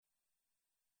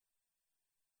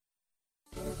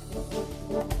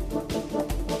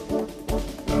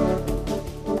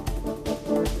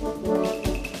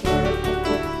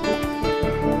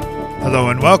Hello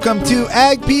and welcome to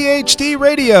Ag PhD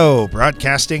Radio,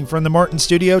 broadcasting from the Morton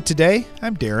studio today.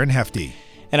 I'm Darren Hefty.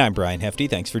 And I'm Brian Hefty.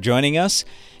 Thanks for joining us.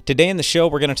 Today in the show,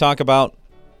 we're going to talk about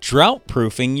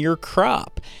drought-proofing your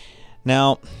crop.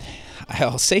 Now,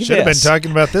 I'll say Should have been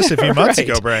talking about this a few months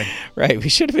ago, Brian. Right. We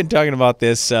should have been talking about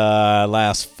this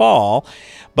last fall.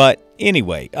 But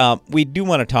anyway, we do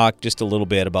want to talk just a little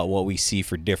bit about what we see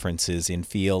for differences in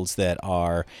fields that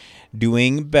are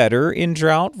doing better in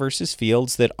drought versus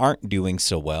fields that aren't doing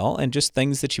so well, and just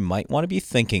things that you might want to be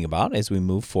thinking about as we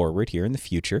move forward here in the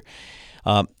future.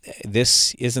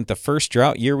 This isn't the first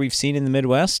drought year we've seen in the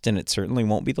Midwest, and it certainly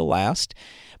won't be the last.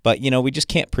 But, we just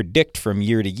can't predict from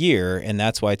year to year, and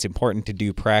that's why it's important to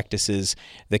do practices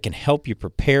that can help you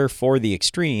prepare for the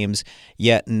extremes,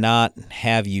 yet not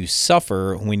have you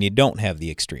suffer when you don't have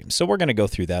the extremes. So we're going to go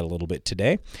through that a little bit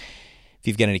today. If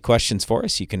you've got any questions for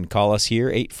us, you can call us here,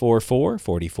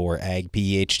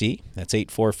 844-44-AG-PHD. That's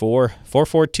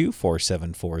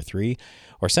 844-442-4743.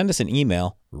 Or send us an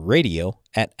email,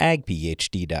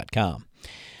 radio@agphd.com.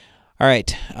 All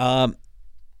right. I'll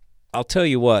tell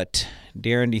you what,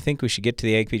 Darren, do you think we should get to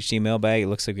the Ag PhD mailbag? It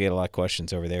looks like we got a lot of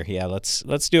questions over there. Yeah, let's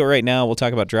do it right now. We'll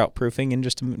talk about drought proofing in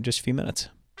just a few minutes.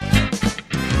 It's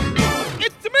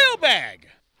the mailbag.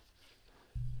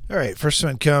 All right, first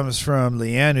one comes from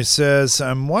Leanne, who says,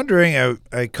 I'm wondering,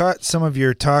 I caught some of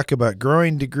your talk about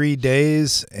growing degree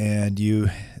days, and you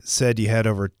said you had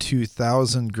over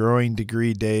 2,000 growing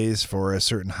degree days for a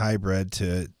certain hybrid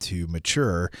to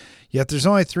mature, yet there's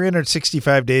only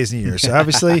 365 days in a year. So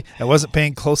obviously I wasn't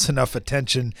paying close enough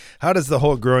attention. How does the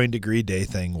whole growing degree day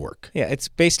thing work? Yeah, it's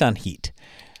based on heat.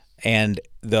 And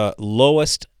the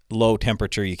lowest low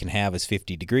temperature you can have is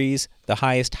 50 degrees. The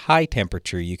highest high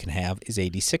temperature you can have is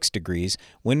 86 degrees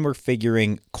when we're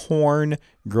figuring corn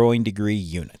growing degree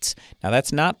units. Now,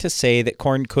 that's not to say that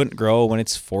corn couldn't grow when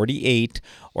it's 48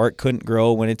 or it couldn't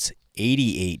grow when it's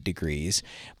 88 degrees,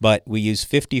 but we use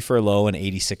 50 for low and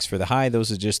 86 for the high. Those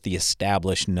are just the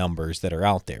established numbers that are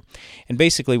out there. And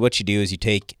basically what you do is you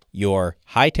take your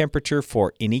high temperature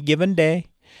for any given day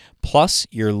plus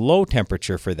your low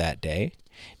temperature for that day,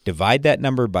 divide that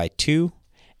number by 2,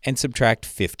 and subtract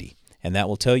 50. And that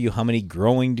will tell you how many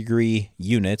growing degree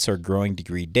units or growing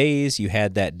degree days you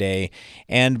had that day.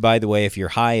 And by the way, if your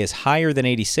high is higher than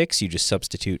 86, you just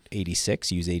substitute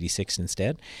 86, use 86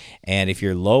 instead. And if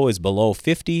your low is below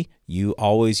 50, you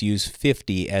always use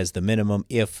 50 as the minimum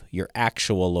if your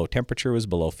actual low temperature was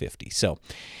below 50. So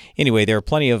anyway, there's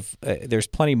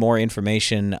plenty more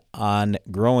information on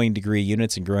growing degree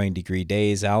units and growing degree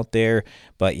days out there.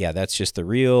 But yeah, that's just the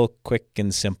real quick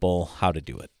and simple how to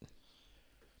do it.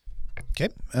 Okay.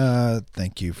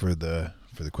 Thank you for the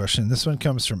question. This one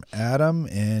comes from Adam,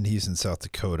 and he's in South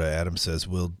Dakota. Adam says,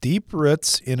 will deep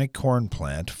roots in a corn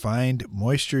plant find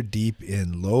moisture deep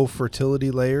in low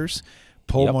fertility layers,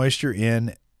 pull moisture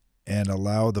in, and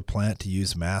allow the plant to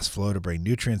use mass flow to bring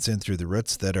nutrients in through the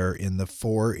roots that are in the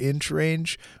 4-inch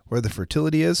range where the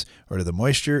fertility is, or do the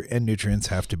moisture and nutrients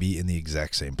have to be in the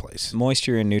exact same place?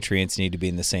 Moisture and nutrients need to be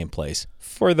in the same place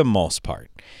for the most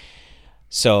part.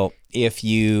 So if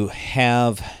you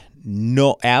have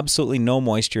absolutely no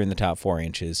moisture in the top 4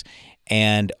 inches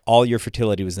and all your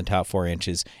fertility was in the top 4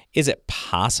 inches, is it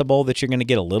possible that you're going to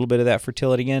get a little bit of that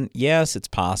fertility in? Yes, it's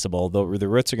possible. The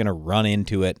roots are going to run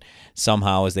into it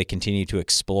somehow as they continue to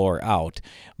explore out.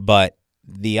 But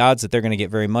the odds that they're going to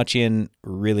get very much in,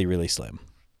 really, really slim.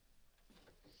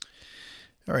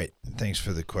 All right. Thanks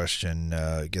for the question.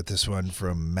 Get this one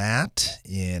from Matt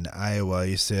in Iowa.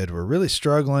 He said, we're really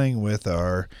struggling with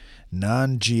our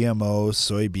non-GMO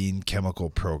soybean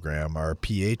chemical program. Our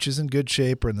pH is in good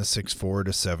shape. We're in the 6.4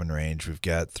 to 7 range. We've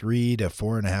got 3 to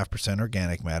 4.5%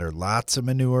 organic matter, lots of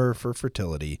manure for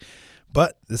fertility.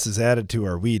 But this is added to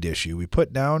our weed issue. We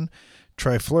put down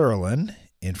trifluralin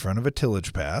in front of a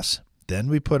tillage pass. Then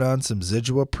we put on some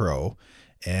Zidua Pro.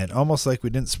 And almost like we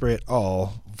didn't spray it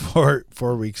all, 4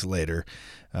 weeks later,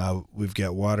 we've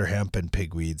got water hemp and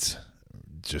pigweeds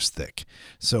just thick.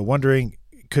 So wondering,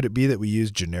 could it be that we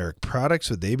use generic products?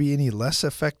 Would they be any less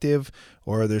effective?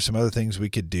 Or are there some other things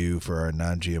we could do for our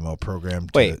non-GMO program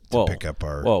to pick up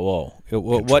our But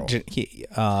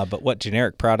what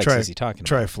generic products is he talking about?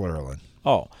 Trifluralin.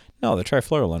 Oh, no, the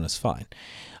trifluralin is fine.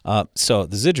 So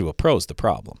the Zidua Pro is the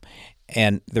problem.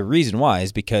 And the reason why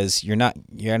is because you're not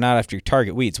after your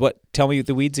target weeds. Tell me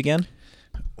the weeds again?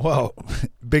 Well,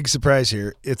 big surprise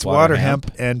here. It's water hemp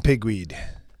and pigweed.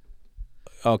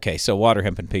 Okay, so water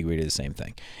hemp and pigweed are the same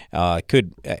thing.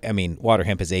 Water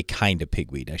hemp is a kind of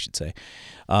pigweed, I should say.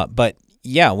 But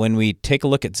yeah, when we take a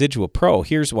look at Zidua Pro,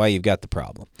 here's why you've got the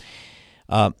problem.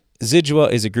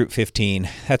 Zidua is a group 15.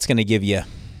 That's going to give you,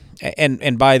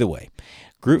 and by the way,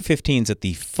 Group 15s at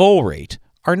the full rate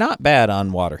are not bad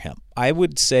on water hemp. I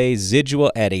would say Zidua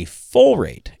at a full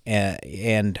rate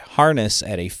and Harness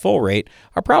at a full rate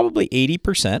are probably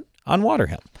 80% on water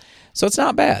hemp. So it's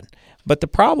not bad. But the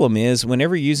problem is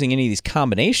whenever you're using any of these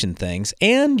combination things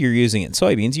and you're using it in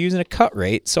soybeans, you're using a cut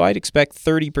rate, so I'd expect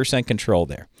 30% control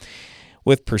there.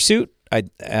 With Pursuit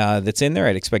that's in there,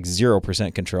 I'd expect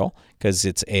 0% control because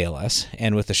it's ALS.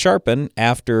 And with the Sharpen,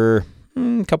 after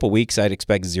a couple weeks, I'd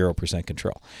expect 0%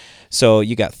 control. So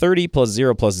you got 30 plus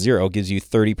 0 gives you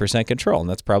 30% control, and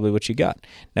that's probably what you got.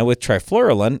 Now with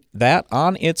trifluralin, that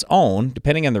on its own,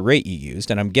 depending on the rate you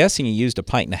used, and I'm guessing you used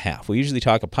 1.5 pints. We usually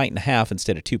talk 1.5 pints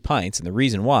instead of 2 pints, and the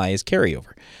reason why is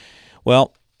carryover.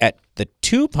 Well, at the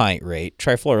 2 pint rate,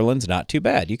 trifluralin's not too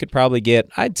bad. You could probably get,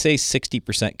 I'd say,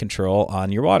 60% control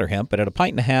on your water hemp, but at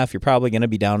 1.5 pints, you're probably going to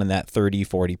be down in that 30,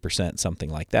 40%, something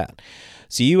like that.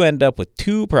 So you end up with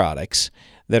two products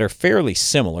that are fairly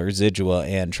similar, Zidua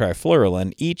and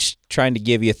trifluralin, each trying to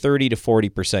give you 30 to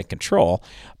 40% control.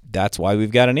 That's why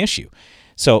we've got an issue.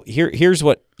 So here's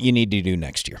what you need to do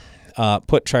next year.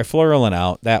 Put trifluralin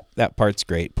out. That part's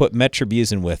great. Put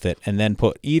metribuzin with it, and then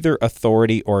put either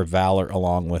Authority or Valor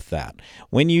along with that.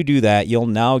 When you do that, you'll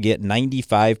now get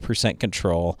 95%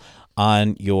 control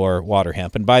on your water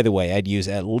hemp. And by the way, I'd use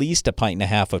at least 1.5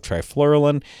 pints of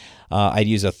trifluralin. I'd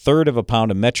use 1/3 of a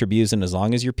pound of metribuzin as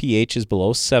long as your pH is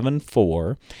below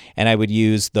 7.4, and I would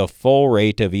use the full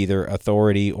rate of either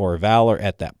Authority or Valor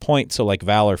at that point. So like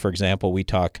Valor, for example, we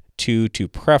talk 2 to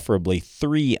preferably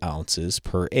 3 ounces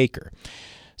per acre.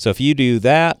 So if you do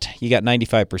that, you got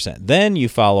 95%. Then you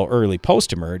follow early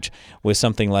post-emerge with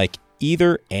something like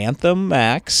either Anthem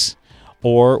Max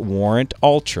or Warrant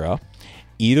Ultra.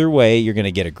 Either way, you're going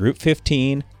to get a Group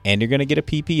 15 and you're going to get a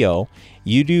PPO.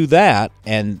 You do that,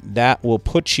 and that will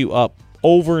put you up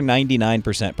over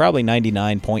 99%, probably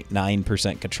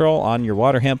 99.9% control on your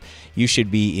water hemp. You should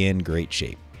be in great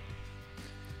shape.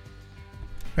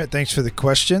 All right, thanks for the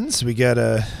questions. We got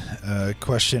a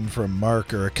question from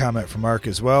Mark, or a comment from Mark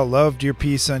as well. Loved your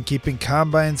piece on keeping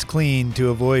combines clean to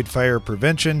avoid fire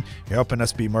prevention. You're helping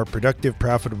us be more productive,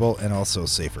 profitable, and also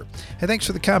safer. Hey, thanks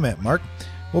for the comment, Mark.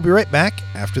 We'll be right back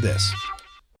after this.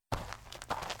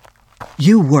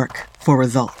 You work for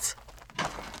results.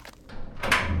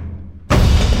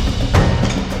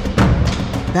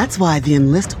 That's why the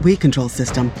Enlist Weed Control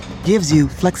System gives you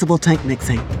flexible tank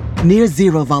mixing, near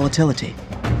zero volatility,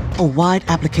 a wide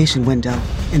application window,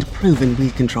 and proven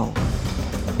weed control.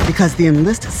 Because the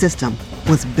Enlist system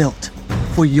was built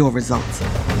for your results.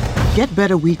 Get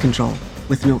better weed control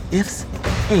with no ifs,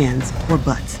 ands, or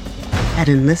buts at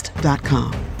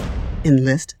Enlist.com.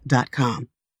 Enlist.com.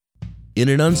 In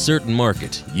an uncertain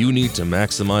market, you need to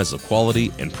maximize the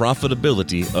quality and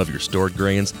profitability of your stored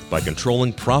grains by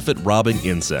controlling profit-robbing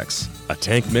insects. A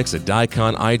tank mix of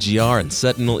Dicon IGR and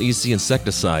Sentinel EC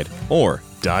insecticide, or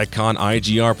Dicon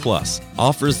IGR Plus,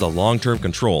 offers the long-term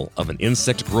control of an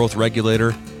insect growth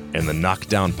regulator and the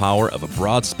knockdown power of a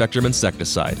broad-spectrum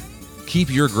insecticide. Keep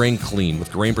your grain clean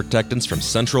with grain protectants from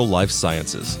Central Life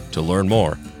Sciences. To learn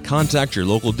more, contact your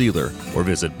local dealer or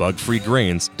visit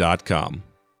bugfreegrains.com.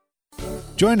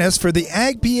 Join us for the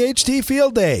Ag PhD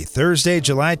Field Day, Thursday,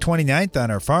 July 29th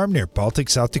on our farm near Baltic,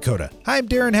 South Dakota. Hi, I'm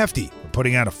Darren Hefty. We're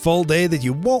putting on a full day that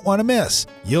you won't want to miss.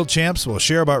 Yield Champs will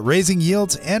share about raising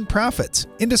yields and profits.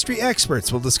 Industry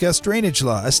experts will discuss drainage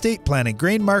law, estate planning,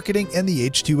 grain marketing, and the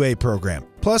H2A program.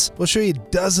 Plus, we'll show you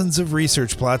dozens of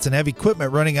research plots and have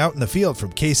equipment running out in the field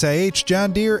from Case IH,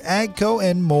 John Deere, AGCO,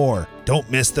 and more.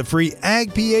 Don't miss the free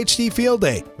Ag PhD Field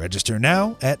Day. Register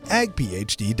now at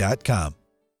agphd.com.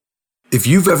 If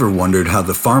you've ever wondered how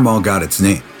the Farmall got its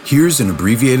name, here's an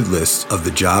abbreviated list of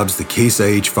the jobs the Case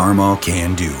IH Farmall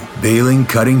can do. Baling,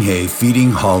 cutting hay, feeding,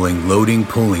 hauling, loading,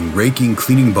 pulling, raking,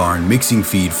 cleaning barn, mixing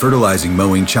feed, fertilizing,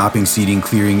 mowing, chopping, seeding,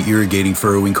 clearing, irrigating,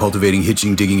 furrowing, cultivating,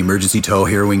 hitching, digging, emergency tow,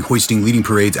 harrowing, hoisting, leading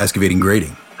parades, excavating,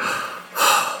 grading.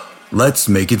 Let's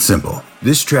make it simple.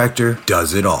 This tractor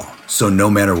does it all. So no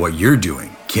matter what you're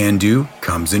doing, Can Do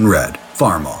comes in red.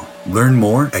 Farmall. Learn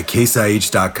more at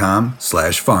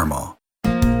caseih.com/farmall.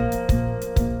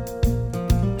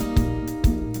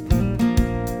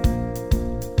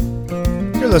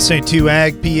 You're listening to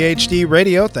Ag PhD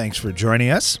Radio. Thanks for joining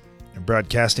us. We're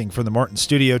broadcasting from the Morton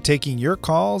studio, taking your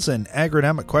calls and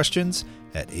agronomic questions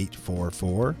at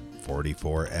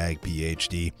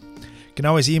 844-44-AG-PhD. You can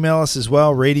always email us as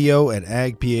well,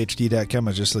 radio@agphd.com. I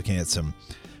was just looking at some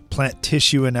plant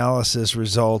tissue analysis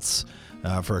results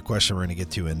for a question we're going to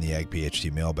get to in the Ag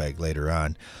PhD mailbag later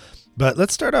on. But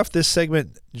let's start off this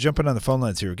segment jumping on the phone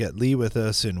lines here. We've got Lee with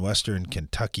us in Western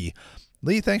Kentucky.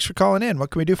 Lee, thanks for calling in. What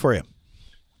can we do for you?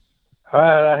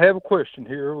 Hi, I have a question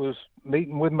here. Was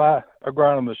meeting with my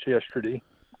agronomist yesterday,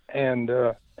 and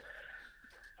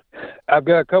I've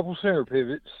got a couple center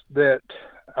pivots that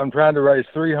I'm trying to raise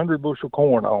 300 bushel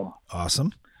corn on.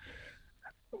 Awesome.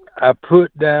 I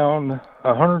put down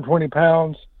 120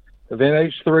 pounds of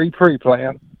NH3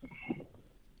 pre-plant.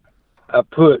 I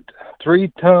put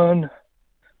 3 ton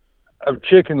of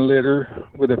chicken litter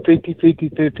with a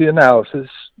 50-50-50 analysis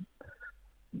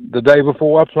the day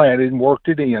before I planted and worked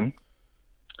it in.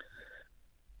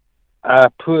 I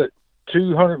put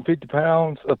 250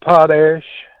 pounds of potash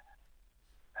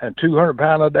and 200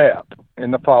 pounds of DAP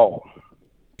in the fall.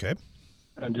 Okay.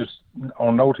 And just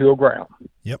on no-till ground.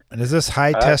 Yep. And is this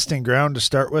high testing ground to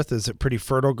start with? Is it pretty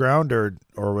fertile ground, or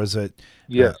was it?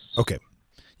 Yes. Okay.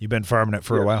 You've been farming it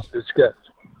for a while? It's got.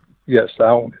 Yes, I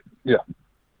own it. Yeah.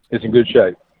 It's in good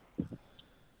shape.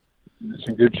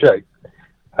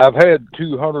 I've had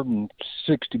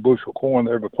 260 bushel corn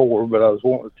there before, but I was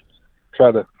wanting to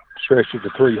try to stretch it to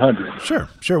 300.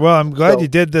 Sure. Well, I'm glad you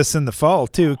did this in the fall,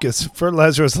 too, because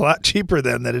fertilizer was a lot cheaper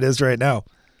then than it is right now.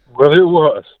 Well, it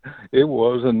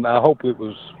was, and I hope it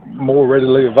was more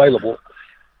readily available.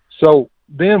 So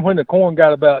then when the corn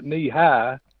got about knee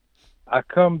high, I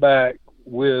come back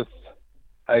with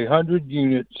 100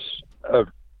 units of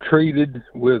treated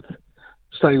with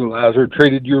stabilizer,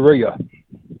 treated urea.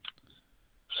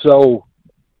 So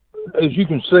as you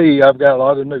can see, I've got a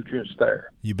lot of nutrients there.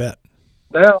 You bet.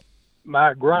 Now,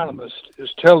 my agronomist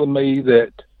is telling me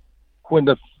that when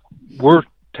we're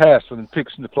tasked with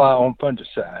fixing the fly on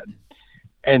fungicide,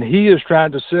 and he is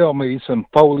trying to sell me some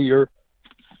foliar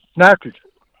nitrogen.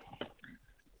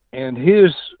 And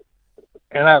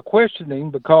I questioned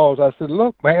him because I said,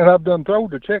 "Look, man, I've done thrown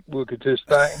the checkbook at this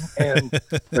thing, and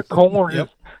the corn is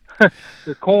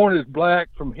the corn is black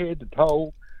from head to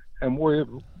toe, and we're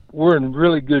in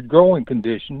really good growing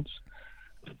conditions."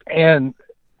 And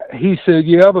he said,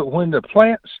 "Yeah, but when the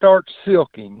plant starts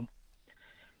silking,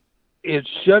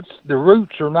 the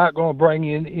roots are not going to bring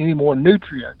in any more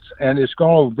nutrients, and it's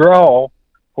going to draw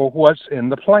for what's in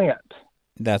the plant."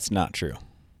 That's not true.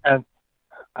 And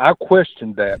I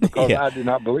questioned that because I did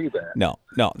not believe that. No,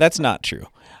 that's not true.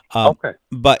 Okay.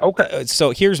 But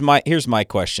so here's my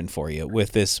question for you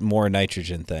with this more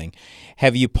nitrogen thing.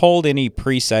 Have you pulled any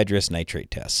pre-sidrous nitrate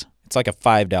tests? It's like a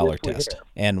 $5 test.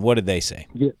 And what did they say?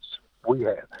 Yes, we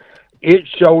have. It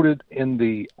showed it in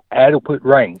the adequate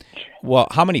range. Well,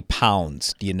 how many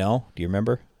pounds? Do you know? Do you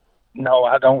remember? No,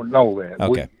 I don't know that.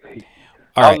 Okay.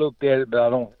 I looked at it, but I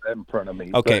don't have it in front of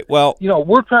me. Okay, but, well,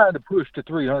 we're trying to push to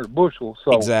 300 bushels.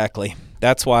 So exactly.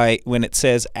 That's why when it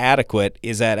says adequate,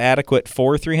 is that adequate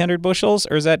for 300 bushels,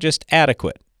 or is that just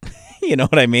adequate? You know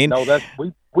what I mean? No, that's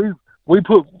we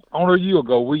put on a year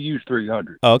ago. We used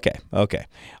 300. Okay.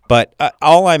 But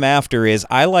all I'm after is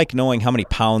I like knowing how many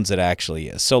pounds it actually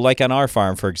is. So, like on our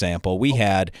farm, for example, we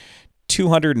had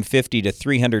 250 to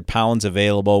 300 pounds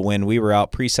available when we were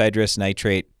out pre-sidrous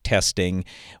nitrate testing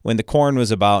when the corn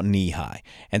was about knee high.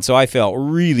 And so I felt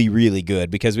really, really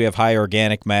good because we have high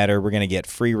organic matter. We're going to get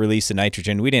free release of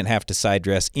nitrogen. We didn't have to side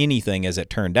dress anything as it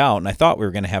turned out. And I thought we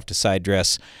were going to have to side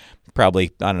dress probably,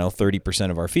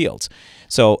 30% of our fields.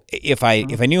 So if I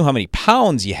knew how many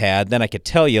pounds you had, then I could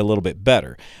tell you a little bit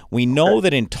better. We know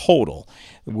that in total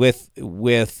with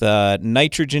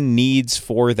nitrogen needs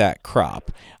for that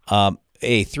crop,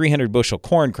 a 300 bushel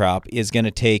corn crop is going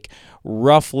to take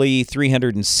roughly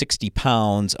 360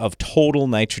 pounds of total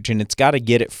nitrogen. It's got to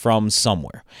get it from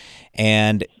somewhere.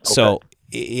 And so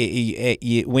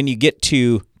when you get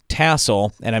to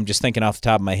tassel, and I'm just thinking off the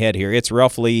top of my head here, it's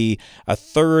roughly a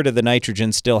third of the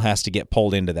nitrogen still has to get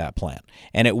pulled into that plant.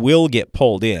 And it will get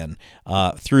pulled in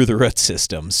through the root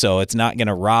system. So it's not going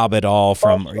to rob it all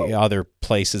from other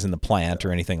places in the plant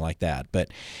or anything like that. But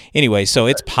anyway, so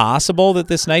it's possible that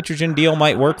this nitrogen deal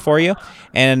might work for you.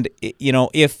 And,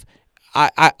 if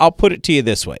I'll put it to you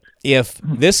this way.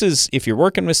 If you're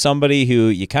working with somebody who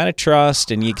you kind of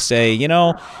trust and you say,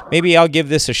 maybe I'll give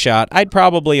this a shot, I'd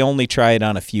probably only try it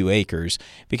on a few acres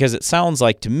because it sounds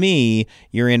like to me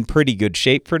you're in pretty good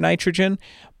shape for nitrogen.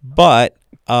 But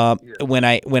when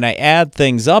I add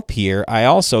things up here, I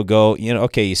also go,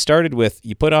 you started with,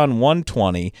 you put on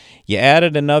 120, you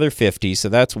added another 50, so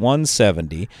that's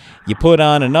 170. You put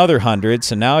on another 100,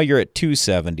 so now you're at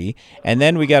 270. And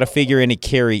then we got to figure any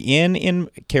carry in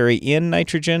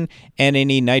nitrogen and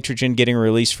any nitrogen getting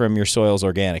released from your soil's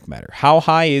organic matter. How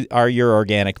high are your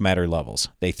organic matter levels?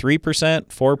 They 3%,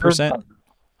 4%?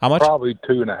 How much? Probably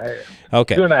 2.5.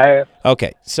 Okay. 2.5.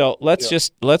 Okay. So let's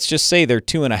just say they're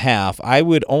 2.5. I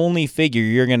would only figure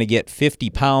you're going to get 50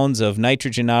 pounds of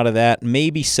nitrogen out of that,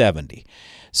 maybe 70.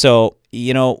 So,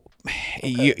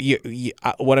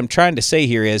 what I'm trying to say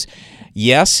here is,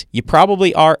 yes, you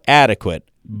probably are adequate,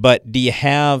 but do you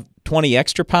have 20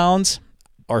 extra pounds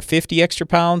or 50 extra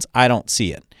pounds? I don't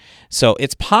see it. So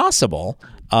it's possible.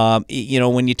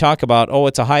 When you talk about,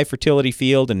 it's a high fertility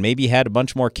field and maybe you had a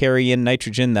bunch more carry-in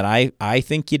nitrogen than I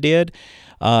think you did.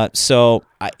 So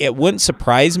it wouldn't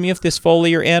surprise me if this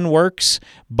foliar N works,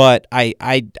 but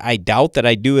I doubt that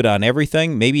I do it on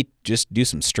everything. Maybe just do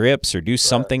some strips or do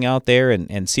something out there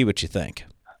and see what you think.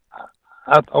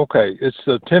 Okay, it's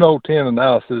the 10-0-10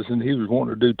 analysis, and he was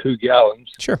wanting to do 2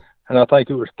 gallons. Sure. And I think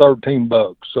it was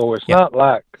 $13. So it's not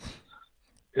like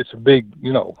it's a big,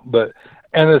 but.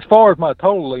 And as far as my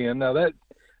total in, now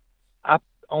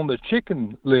on the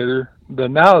chicken litter, the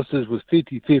analysis was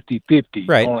 50-50-50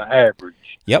 on an average.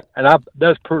 Yep. And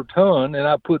that's per ton, and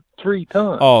I put 3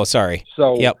 tons. Oh, sorry.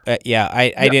 So yep.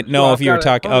 I didn't know if you were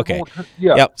talking. Okay.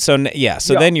 Yep. So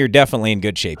then you're definitely in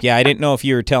good shape. Yeah, I didn't know if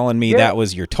you were telling me that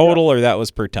was your total or that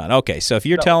was per ton. Okay. So if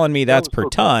you're telling me that's per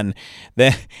ton,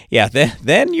 then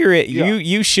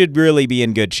you should really be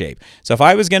in good shape. So if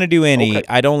I was going to do any,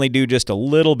 I'd only do just a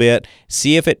little bit,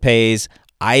 see if it pays.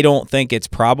 I don't think it's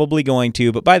probably going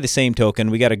to, but by the same token,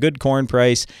 we got a good corn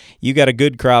price. You got a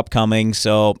good crop coming,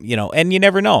 so and you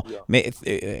never know.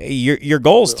 Your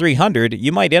goal is 300.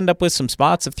 You might end up with some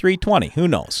spots of 320. Who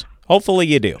knows? Hopefully,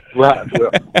 you do. Right.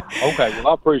 Well, okay. Well,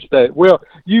 I appreciate that. Well,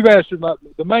 you've answered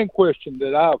the main question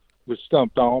that I was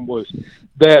stumped on was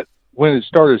that when it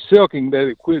started silking, that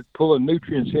it quit pulling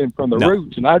nutrients in from the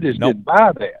roots, and I just didn't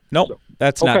buy that. Nope. So.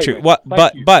 That's not true.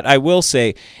 But I will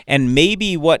say, and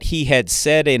maybe what he had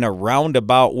said in a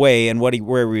roundabout way, and where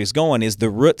he was going is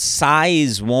the root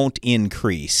size won't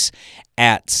increase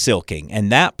at silking,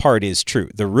 and that part is true.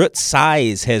 The root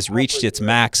size has reached its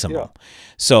maximum,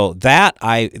 so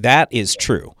that is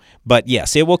true. But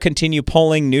yes, it will continue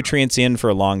pulling nutrients in for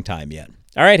a long time yet.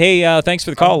 All right, hey, thanks for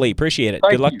the call, Lee. Appreciate it.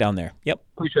 Good luck down there. Yep.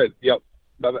 Appreciate it. Yep.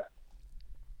 Bye-bye.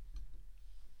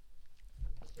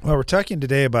 Well, we're talking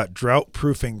today about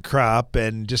drought-proofing crop,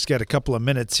 and just got a couple of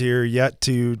minutes here yet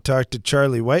to talk to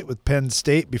Charlie White with Penn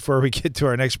State before we get to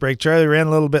our next break. Charlie ran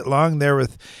a little bit long there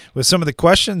with some of the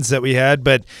questions that we had,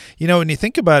 but when you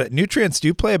think about it, nutrients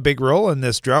do play a big role in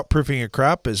this drought-proofing a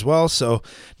crop as well. So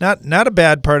not a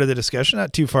bad part of the discussion,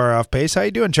 not too far off pace. How you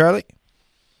doing, Charlie?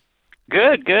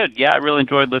 Good. Yeah, I really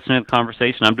enjoyed listening to the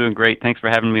conversation. I'm doing great. Thanks for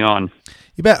having me on.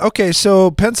 You bet. Okay, so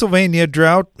Pennsylvania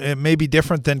drought may be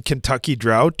different than Kentucky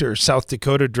drought or South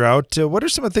Dakota drought. What are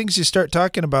some of the things you start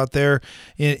talking about there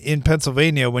in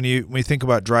Pennsylvania when you think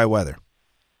about dry weather?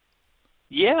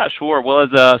 Yeah, sure. Well,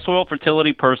 as a soil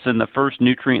fertility person, the first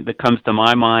nutrient that comes to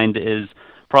my mind is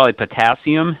probably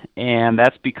potassium, and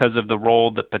that's because of the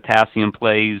role that potassium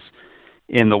plays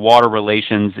in the water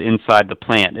relations inside the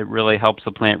plant. It really helps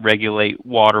the plant regulate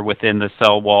water within the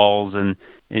cell walls and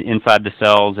inside the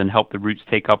cells and help the roots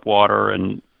take up water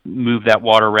and move that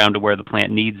water around to where the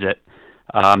plant needs it.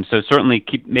 So certainly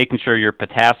keep making sure your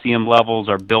potassium levels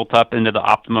are built up into the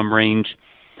optimum range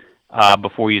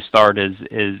before you start is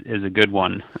a good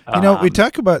one. We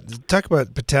talk about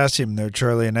potassium there,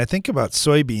 Charlie, and I think about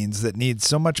soybeans that need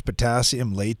so much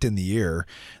potassium late in the year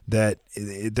that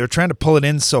they're trying to pull it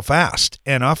in so fast,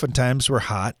 and oftentimes we're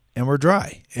hot and we're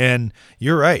dry. And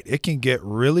you're right, it can get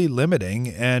really limiting,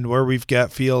 and where we've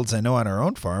got fields, I know on our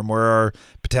own farm, where our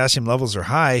potassium levels are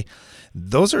high,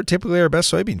 those are typically our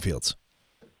best soybean fields.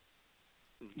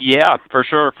 Yeah, for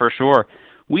sure.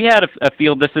 We had a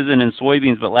field, this isn't in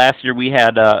soybeans, but last year we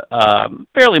had a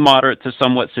fairly moderate to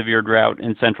somewhat severe drought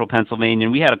in central Pennsylvania,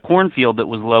 and we had a cornfield that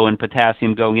was low in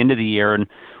potassium going into the year, and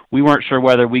we weren't sure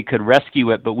whether we could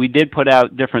rescue it, but we did put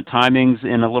out different timings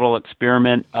in a little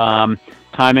experiment,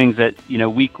 timings at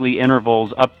weekly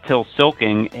intervals up till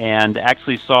silking, and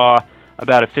actually saw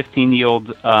about a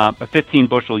 15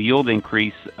 bushel yield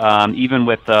increase, even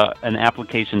with an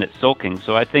application at silking.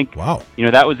 So I think,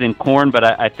 that was in corn, but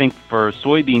I think for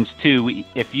soybeans too,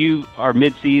 if you are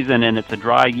mid-season and it's a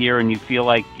dry year and you feel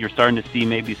like you're starting to see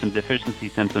maybe some deficiency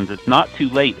symptoms, it's not too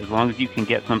late as long as you can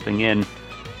get something in.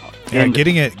 Yeah,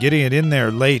 getting it in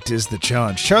there late is the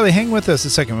challenge. Charlie, hang with us a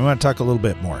second. We want to talk a little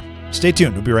bit more. Stay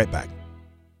tuned. We'll be right back.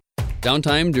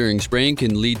 Downtime during spraying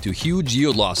can lead to huge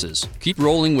yield losses. Keep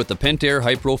rolling with the Pentair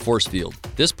Hypro Force Field.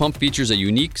 This pump features a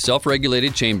unique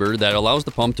self-regulated chamber that allows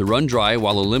the pump to run dry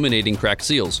while eliminating cracked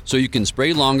seals, so you can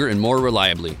spray longer and more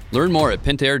reliably. Learn more at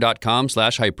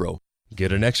pentair.com/hypro.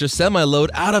 Get an extra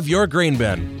semi-load out of your grain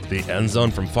bin. The End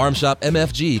Zone from Farm Shop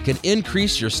MFG can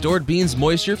increase your stored beans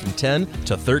moisture from 10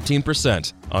 to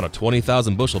 13%. On a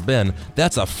 20,000 bushel bin,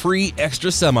 that's a free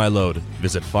extra semi-load.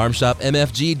 Visit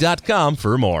farmshopmfg.com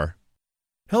for more.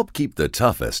 Help keep the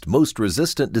toughest, most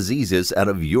resistant diseases out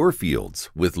of your fields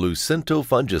with Lucento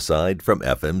fungicide from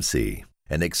FMC.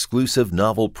 An exclusive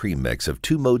novel premix of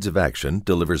 2 modes of action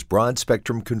delivers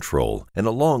broad-spectrum control and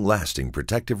a long-lasting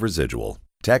protective residual.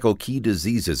 Tackle key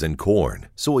diseases in corn,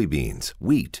 soybeans,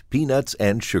 wheat, peanuts,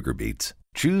 and sugar beets.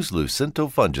 Choose Lucento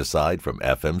fungicide from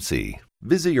FMC.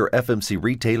 Visit your FMC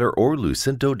retailer or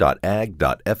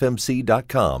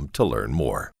lucento.ag.fmc.com to learn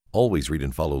more. Always read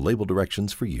and follow label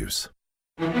directions for use.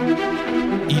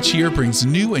 Each year brings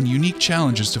new and unique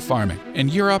challenges to farming,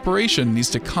 and your operation needs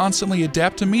to constantly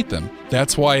adapt to meet them.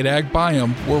 That's why at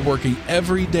AgBiome, we're working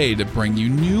every day to bring you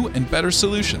new and better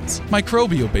solutions,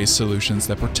 microbial-based solutions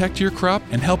that protect your crop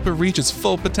and help it reach its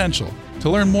full potential.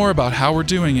 To learn more about how we're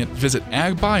doing it, visit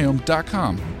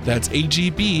agbiome.com. That's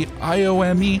AGBIOME.com.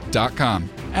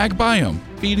 AgBiome,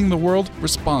 feeding the world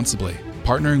responsibly,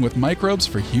 partnering with microbes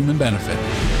for human benefit.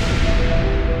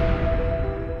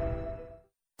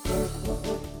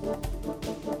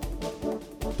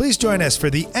 Please join us for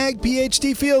the Ag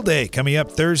PhD Field Day coming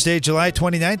up Thursday, July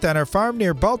 29th on our farm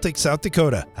near Baltic, South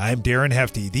Dakota. I'm Darren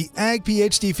Hefty. The Ag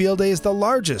PhD Field Day is the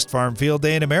largest farm field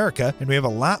day in America, and we have a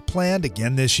lot planned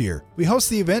again this year. We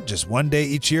host the event just one day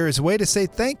each year as a way to say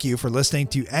thank you for listening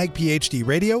to Ag PhD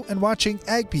Radio and watching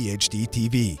Ag PhD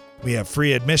TV. We have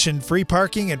free admission, free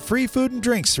parking, and free food and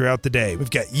drinks throughout the day.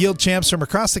 We've got yield champs from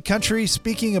across the country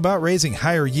speaking about raising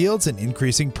higher yields and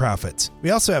increasing profits. We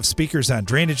also have speakers on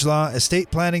drainage law, estate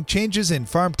planning, changes in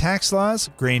farm tax laws,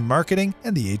 grain marketing,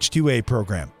 and the H-2A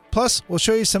program. Plus, we'll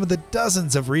show you some of the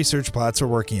dozens of research plots we're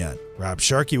working on. Rob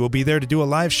Sharkey will be there to do a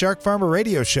live Shark Farmer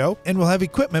radio show, and we'll have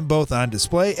equipment both on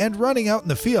display and running out in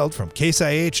the field from Case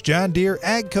IH, John Deere,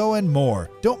 AGCO, and more.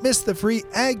 Don't miss the free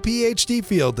Ag PhD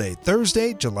Field Day,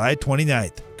 Thursday, July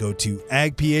 29th. Go to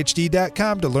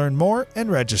agphd.com to learn more and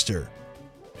register.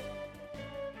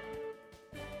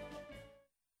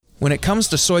 When it comes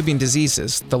to soybean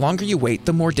diseases, the longer you wait,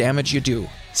 the more damage you do.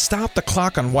 Stop the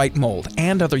clock on white mold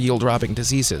and other yield-robbing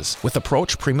diseases with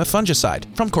Approach Prima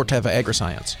fungicide from Corteva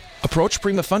Agriscience. Approach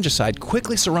Prima fungicide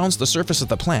quickly surrounds the surface of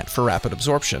the plant for rapid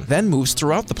absorption, then moves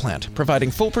throughout the plant,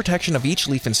 providing full protection of each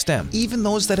leaf and stem, even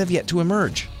those that have yet to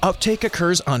emerge. Uptake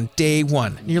occurs on day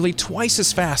 1, nearly twice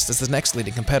as fast as the next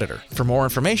leading competitor. For more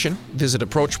information, visit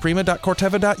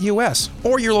approachprima.corteva.us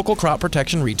or your local crop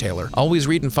protection retailer. Always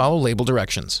read and follow label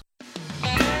directions.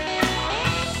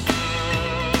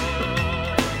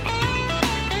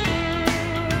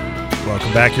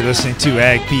 Welcome back. You're listening to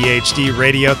Ag PhD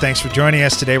Radio. Thanks for joining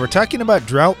us today. We're talking about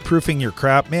drought-proofing your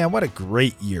crop. Man, what a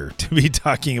great year to be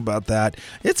talking about that.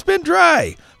 It's been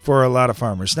dry for a lot of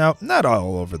farmers. Now, not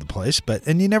all over the place,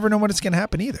 and you never know when it's going to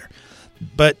happen either.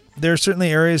 But there are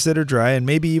certainly areas that are dry, and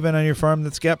maybe even on your farm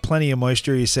that's got plenty of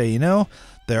moisture, you say,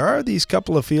 there are these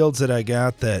couple of fields that I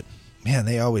got that, man,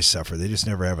 they always suffer. They just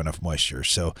never have enough moisture.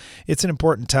 So it's an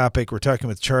important topic. We're talking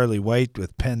with Charlie White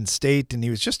with Penn State, and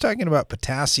he was just talking about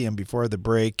potassium before the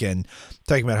break and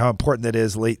talking about how important that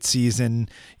is late season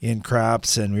in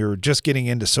crops. And we were just getting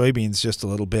into soybeans just a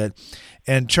little bit.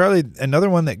 And Charlie,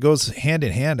 another one that goes hand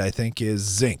in hand, I think, is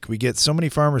zinc. We get so many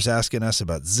farmers asking us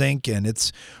about zinc and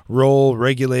its role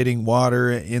regulating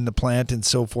water in the plant and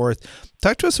so forth.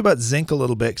 Talk to us about zinc a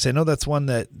little bit, because I know that's one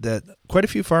that quite a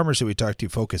few farmers that we talk to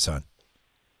focus on.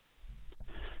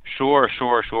 Sure.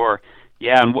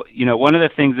 Yeah, and one of the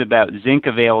things about zinc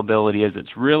availability is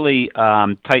it's really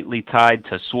tightly tied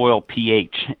to soil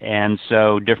pH, and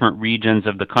so different regions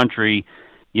of the country,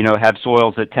 have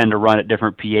soils that tend to run at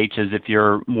different pHs. If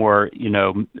you're more,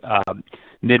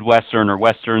 Midwestern or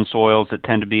Western soils that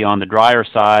tend to be on the drier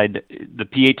side, the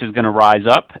pH is going to rise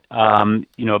up,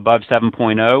 above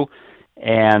 7.0.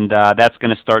 And that's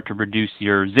going to start to reduce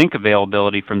your zinc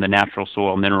availability from the natural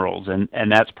soil minerals.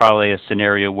 And that's probably a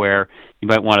scenario where you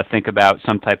might want to think about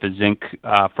some type of zinc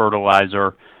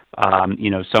fertilizer,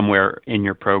 somewhere in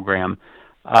your program.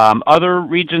 Other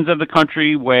regions of the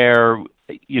country where,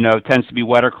 tends to be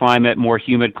wetter climate, more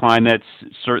humid climates,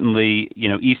 certainly,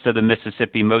 east of the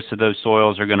Mississippi, most of those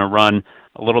soils are going to run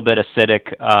a little bit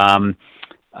acidic.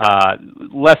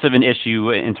 Less of an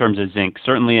issue in terms of zinc.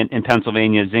 Certainly in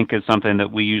Pennsylvania, zinc is something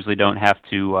that we usually don't have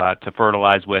to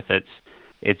fertilize with.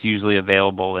 It's usually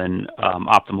available in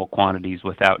optimal quantities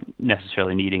without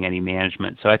necessarily needing any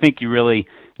management. So I think you really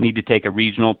need to take a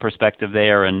regional perspective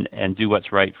there and do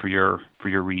what's right for your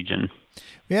region.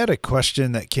 We had a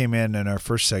question that came in our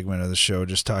first segment of the show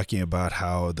just talking about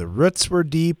how the roots were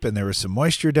deep and there was some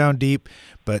moisture down deep,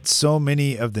 but so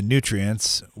many of the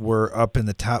nutrients were up in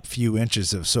the top few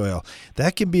inches of soil.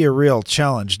 That can be a real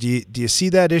challenge. Do you see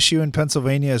that issue in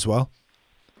Pennsylvania as well?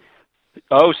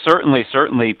 Oh, certainly,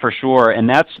 for sure. And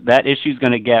that issue is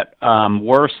going to get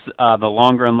worse the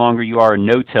longer and longer you are in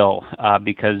no-till,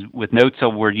 because with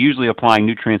no-till, we're usually applying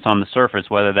nutrients on the surface,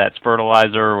 whether that's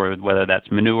fertilizer or whether that's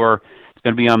manure. It's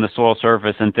going to be on the soil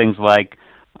surface, and things like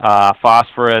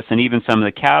phosphorus and even some of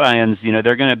the cations,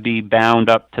 they're going to be bound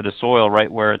up to the soil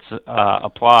right where it's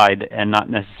applied and not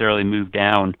necessarily move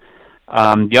down.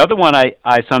 The other one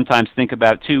I sometimes think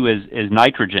about too is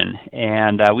nitrogen,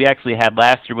 and we actually had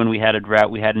last year when we had a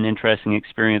drought, we had an interesting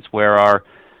experience where our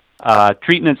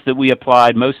treatments that we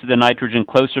applied, most of the nitrogen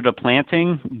closer to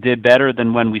planting, did better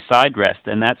than when we side dressed,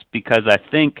 and that's because I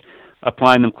think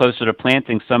applying them closer to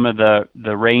planting, some of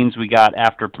the rains we got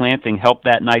after planting helped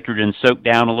that nitrogen soak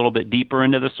down a little bit deeper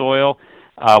into the soil,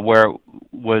 where it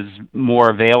was more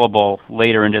available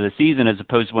later into the season, as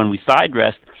opposed to when we side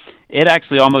dressed. It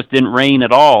actually almost didn't rain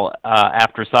at all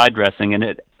after side dressing,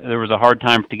 and there was a hard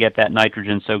time to get that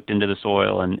nitrogen soaked into the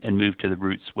soil and move to the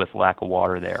roots with lack of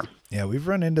water there. Yeah, we've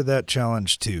run into that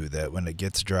challenge too, that when it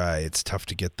gets dry, it's tough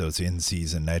to get those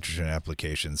in-season nitrogen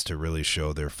applications to really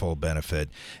show their full benefit.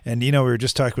 And, we were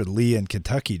just talking with Lee in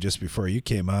Kentucky just before you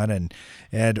came on,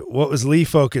 and what was Lee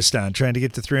focused on? Trying to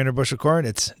get to 300 bushel corn?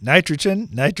 It's nitrogen,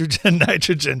 nitrogen,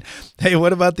 nitrogen. Hey,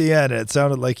 what about the N? It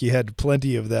sounded like you had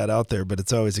plenty of that out there, but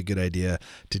it's always a good idea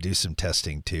to do some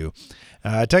testing too.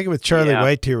 Talking with Charlie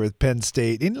White here with Penn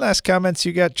State. Any last comments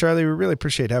you got, Charlie? We really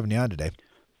appreciate having you on today.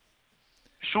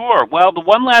 Sure. Well, the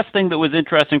one last thing that was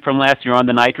interesting from last year on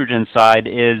the nitrogen side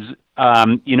is,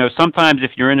 sometimes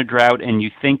if you're in a drought and you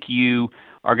think you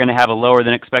are going to have a lower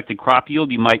than expected crop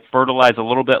yield, you might fertilize a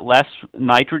little bit less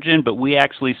nitrogen, but we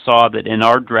actually saw that in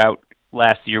our drought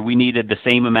last year, we needed the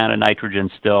same amount of nitrogen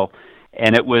still.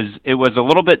 And it was a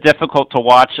little bit difficult to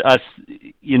watch us,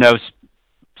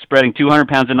 spreading 200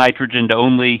 pounds of nitrogen to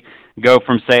only go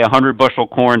from, say, 100 bushel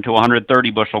corn to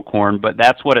 130 bushel corn, but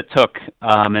that's what it took.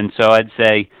 And so I'd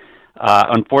say,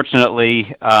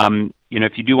 unfortunately,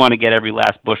 if you do want to get every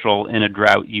last bushel in a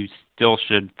drought, you still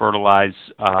should fertilize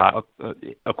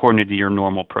according to your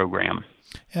normal program.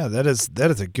 Yeah, that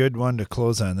is a good one to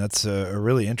close on. That's a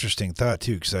really interesting thought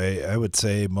too, because I would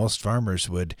say most farmers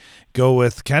would go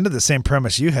with kind of the same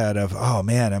premise you had of, oh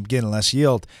man, I'm getting less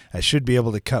yield, I should be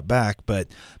able to cut back, but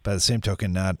by the same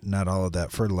token, not all of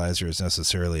that fertilizer is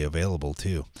necessarily available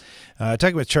too.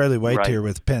 Talking with Charlie White here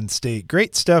with Penn State.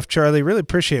 Great stuff, Charlie. Really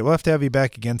appreciate it. We'll have to have you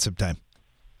back again sometime.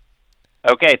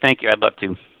 Okay, thank you. I'd love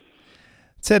to.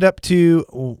 Let's head up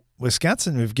to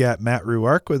Wisconsin. We've got Matt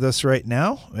Ruark with us right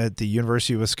now at the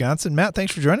University of Wisconsin. Matt,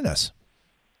 thanks for joining us.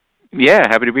 Yeah,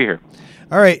 happy to be here.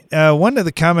 All right. One of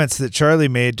the comments that Charlie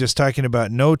made just talking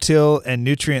about no-till and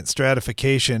nutrient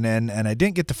stratification, and I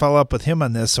didn't get to follow up with him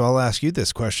on this, so I'll ask you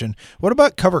this question. What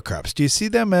about cover crops? Do you see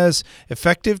them as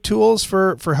effective tools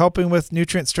for helping with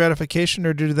nutrient stratification,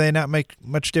 or do they not make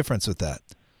much difference with that?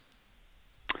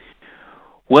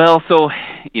 Well, so,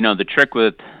 the trick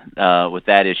with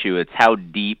that issue, it's how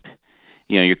deep,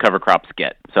 your cover crops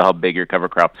get. So how big your cover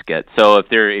crops get. So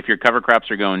if your cover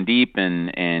crops are going deep and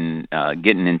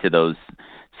getting into those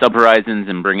subhorizons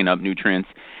and bringing up nutrients,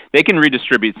 they can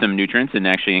redistribute some nutrients and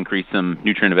actually increase some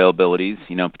nutrient availabilities,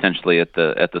 potentially at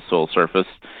the soil surface.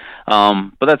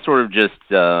 But that's sort of just,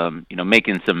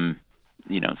 making some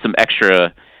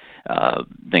extra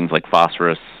things like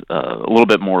phosphorus a little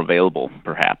bit more available,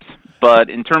 perhaps.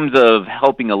 But in terms of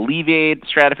helping alleviate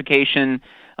stratification,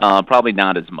 probably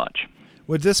not as much.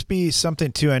 Would this be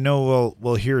something, too? I know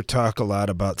we'll hear talk a lot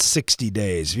about 60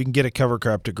 days. If you can get a cover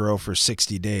crop to grow for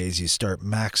 60 days, you start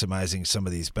maximizing some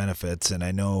of these benefits. And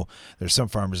I know there's some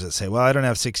farmers that say, well, I don't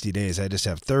have 60 days. I just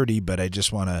have 30, but I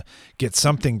just want to get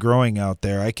something growing out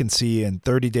there. I can see in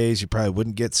 30 days you probably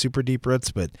wouldn't get super deep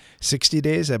roots, but 60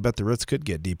 days, I bet the roots could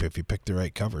get deep if you pick the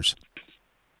right covers.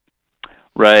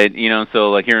 Right, so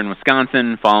like here in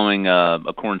Wisconsin, following a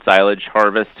corn silage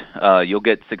harvest, you'll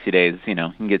get 60 days, you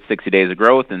can get 60 days of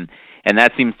growth, and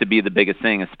that seems to be the biggest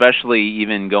thing, especially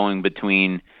even going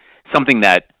between something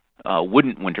that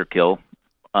wouldn't winter kill,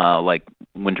 like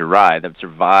winter rye, that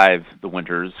survive the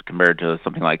winters, compared to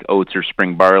something like oats or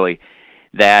spring barley,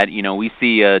 that, we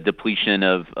see a depletion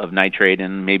of nitrate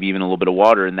and maybe even a little bit of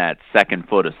water in that second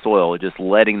foot of soil, just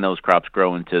letting those crops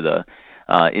grow into the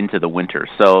winter.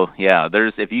 So yeah,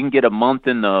 if you can get a month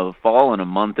in the fall and a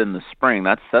month in the spring,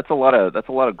 that's a lot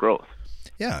of growth.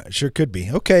 Yeah, it sure could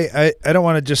be. Okay, I don't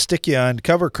want to just stick you on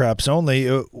cover crops only.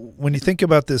 When you think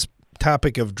about this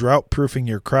topic of drought proofing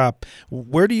your crop,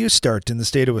 where do you start in the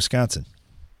state of Wisconsin?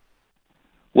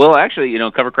 Well, actually,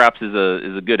 cover crops is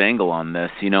a good angle on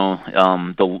this.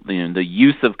 The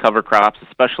use of cover crops,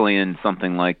 especially in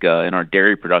something like in our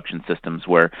dairy production systems,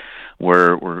 where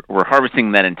we're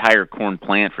harvesting that entire corn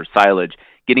plant for silage,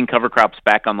 getting cover crops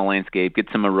back on the landscape, get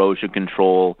some erosion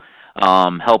control,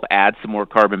 help add some more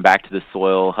carbon back to the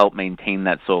soil, help maintain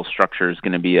that soil structure is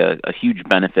going to be a huge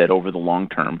benefit over the long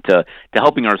term to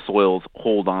helping our soils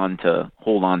hold on to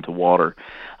water.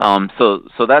 So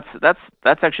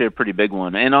that's actually a pretty big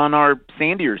one. And on our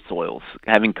sandier soils,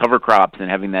 having cover crops and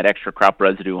having that extra crop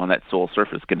residue on that soil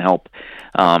surface can help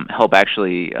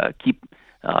actually keep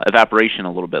evaporation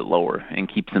a little bit lower and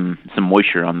keep some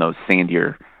moisture on those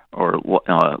sandier or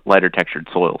lighter textured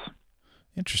soils.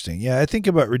 Interesting. Yeah, I think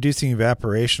about reducing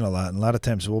evaporation a lot, and a lot of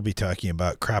times we'll be talking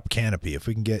about crop canopy. If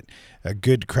we can get a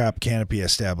good crop canopy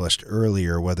established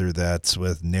earlier, whether that's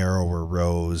with narrower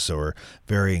rows or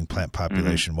varying plant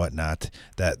population, whatnot,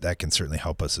 that can certainly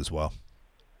help us as well.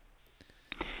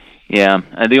 Yeah,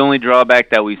 the only drawback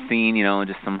that we've seen,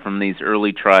 just some from these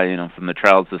early from the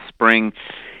trials this spring,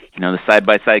 the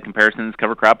side-by-side comparisons,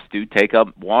 cover crops do take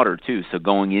up water too. So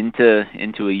going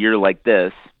into a year like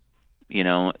this,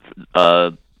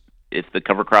 if the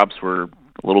cover crops were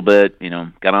a little bit,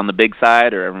 got on the big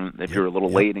side, or if you were a little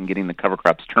late in getting the cover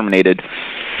crops terminated,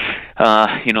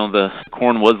 the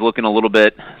corn was looking a little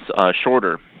bit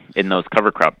shorter in those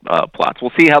cover crop plots.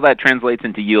 We'll see how that translates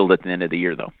into yield at the end of the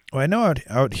year, though. Well, I know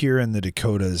out here in the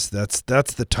Dakotas, that's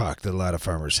the talk that a lot of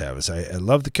farmers have is I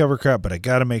love the cover crop, but I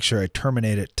got to make sure I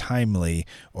terminate it timely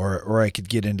or I could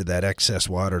get into that excess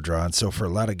water draw. And so for a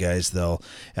lot of guys, they'll,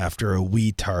 after a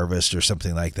wheat harvest or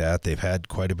something like that, they've had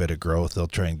quite a bit of growth. They'll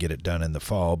try and get it done in the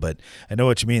fall. But I know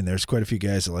what you mean. There's quite a few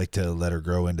guys that like to let her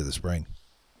grow into the spring.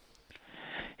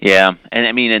 Yeah,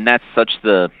 and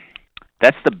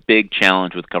that's the big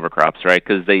challenge with cover crops, right?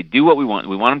 Because they do what we want.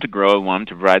 We want them to grow. We want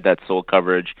them to provide that soil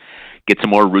coverage, get some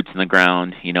more roots in the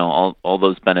ground, all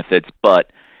those benefits.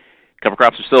 But cover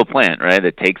crops are still a plant, right?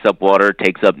 It takes up water,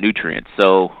 takes up nutrients.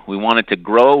 So we want it to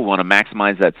grow. We want to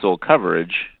maximize that soil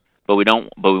coverage, but we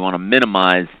want to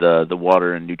minimize the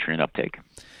water and nutrient uptake.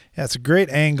 Yeah, it's a great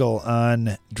angle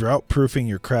on drought-proofing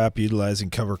your crop, utilizing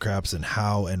cover crops, and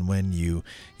how and when you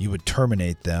would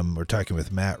terminate them. We're talking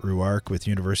with Matt Ruark with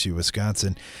University of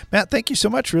Wisconsin. Matt, thank you so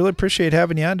much. Really appreciate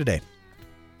having you on today.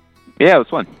 Yeah, it was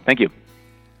fun. Thank you.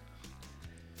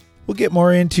 We'll get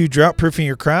more into drought-proofing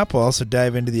your crop. We'll also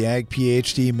dive into the Ag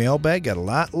PhD mailbag. Got a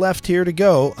lot left here to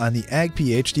go on the Ag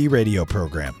PhD radio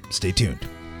program. Stay tuned.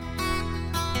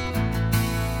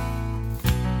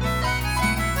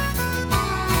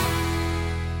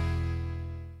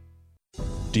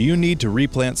 Do you need to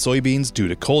replant soybeans due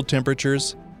to cold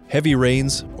temperatures, heavy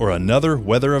rains, or another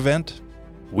weather event?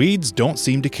 Weeds don't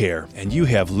seem to care, and you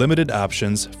have limited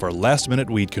options for last-minute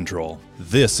weed control.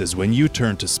 This is when you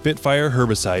turn to Spitfire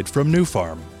herbicide from New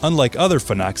Farm. Unlike other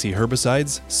Phenoxy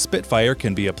herbicides, Spitfire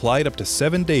can be applied up to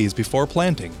 7 days before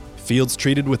planting. Fields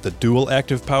treated with the dual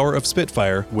active power of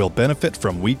Spitfire will benefit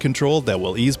from weed control that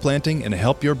will ease planting and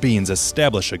help your beans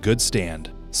establish a good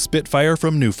stand. Spitfire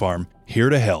from New Farm, here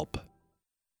to help.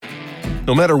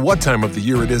 No matter what time of the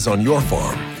year it is on your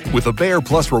farm, with the Bayer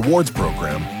Plus Rewards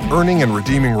program, earning and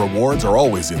redeeming rewards are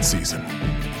always in season.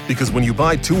 Because when you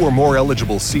buy 2 or more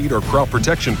eligible seed or crop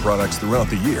protection products throughout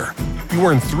the year, you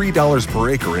earn $3 per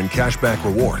acre in cashback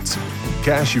rewards.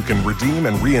 Cash you can redeem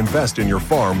and reinvest in your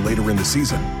farm later in the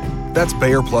season. That's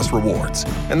Bayer Plus Rewards,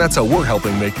 and that's how we're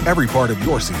helping make every part of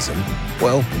your season,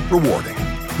 well, rewarding.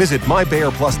 Visit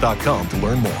mybayerplus.com to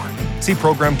learn more. See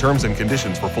program terms and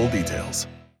conditions for full details.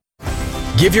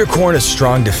 Give your corn a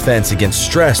strong defense against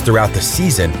stress throughout the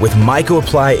season with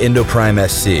MycoApply Endoprime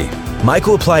SC.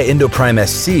 MycoApply Endoprime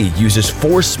SC uses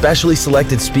 4 specially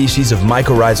selected species of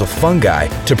mycorrhizal fungi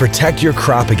to protect your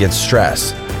crop against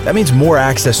stress. That means more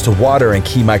access to water and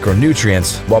key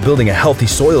micronutrients while building a healthy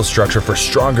soil structure for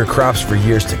stronger crops for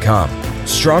years to come.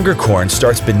 Stronger corn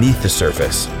starts beneath the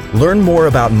surface. Learn more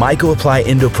about MycoApply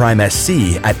Endoprime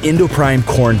SC at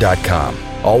endoprimecorn.com.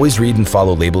 Always read and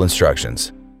follow label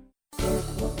instructions.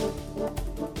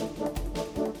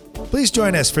 Please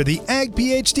join us for the Ag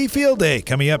PhD Field Day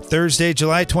coming up Thursday,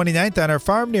 July 29th on our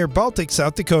farm near Baltic,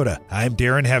 South Dakota. I'm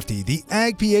Darren Hefty. The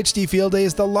Ag PhD Field Day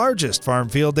is the largest farm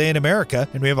field day in America,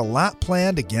 and we have a lot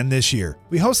planned again this year.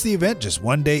 We host the event just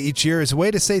one day each year as a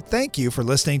way to say thank you for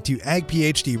listening to Ag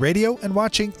PhD Radio and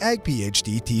watching Ag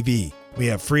PhD TV. We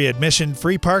have free admission,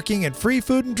 free parking, and free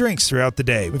food and drinks throughout the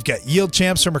day. We've got yield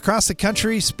champs from across the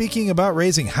country speaking about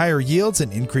raising higher yields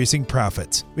and increasing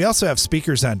profits. We also have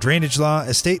speakers on drainage law,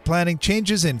 estate planning,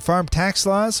 changes in farm tax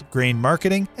laws, grain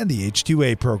marketing, and the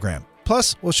H-2A program.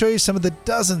 Plus, we'll show you some of the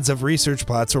dozens of research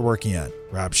plots we're working on.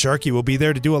 Rob Sharkey will be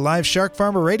there to do a live Shark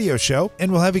Farmer radio show,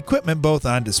 and we'll have equipment both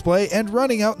on display and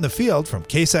running out in the field from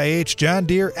Case IH, John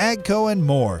Deere, AGCO, and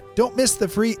more. Don't miss the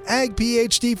free Ag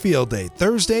PhD Field Day,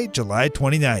 Thursday, July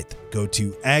 29th. Go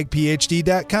to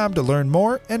agphd.com to learn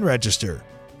more and register.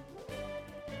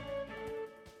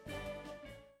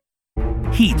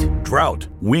 Heat, drought,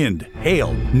 wind,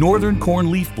 hail, northern corn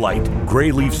leaf blight,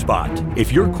 gray leaf spot.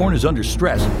 If your corn is under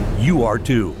stress, you are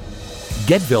too.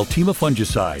 Get Veltima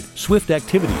fungicide, swift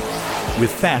activity,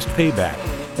 with fast payback,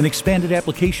 an expanded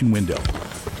application window.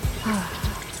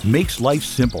 Makes life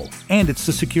simple, and it's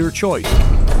the secure choice.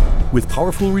 With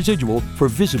powerful residual for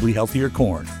visibly healthier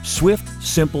corn. Swift,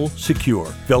 simple, secure.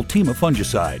 Veltima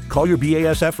fungicide. Call your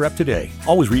BASF rep today.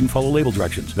 Always read and follow label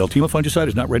directions. Veltima fungicide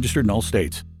is not registered in all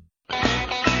states.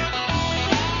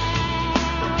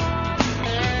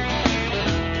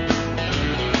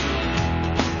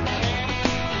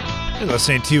 You're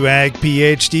listening to Ag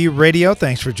PhD Radio.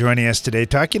 Thanks for joining us today,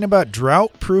 talking about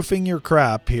drought-proofing your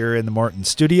crop here in the Morton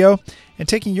studio and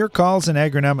taking your calls and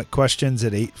agronomic questions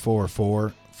at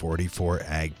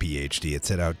 844-44-AG-PhD. Let's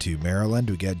head out to Maryland.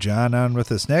 We got John on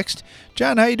with us next.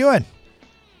 John, how you doing?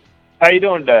 How you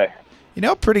doing today? You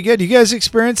know, pretty good. You guys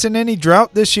experiencing any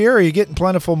drought this year, or are you getting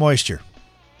plentiful moisture?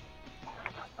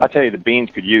 I tell you, the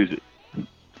beans could use it.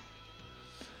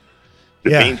 The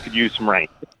beans could use some rain.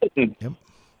 Yep.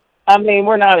 I mean,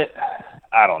 we're not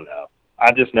I don't know.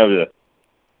 I just know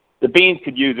the beans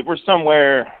could use it. We're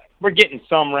getting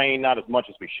some rain, not as much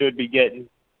as we should be getting.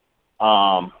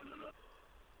 I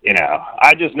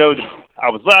just know that I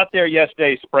was out there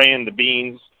yesterday spraying the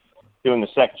beans, doing the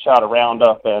second shot of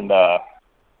Roundup, and I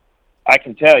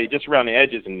can tell you just around the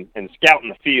edges and scouting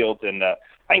the fields, and I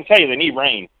can tell you they need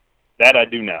rain. That I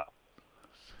do know.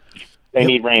 They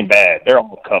need rain bad. They're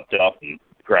all cupped up and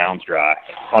the ground's dry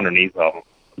underneath of them.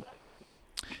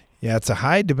 Yeah, it's a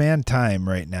high demand time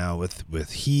right now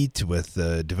with heat, with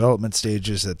the development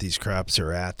stages that these crops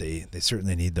are at. They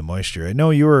certainly need the moisture. I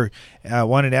know you were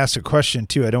wanted to ask a question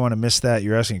too. I don't want to miss that.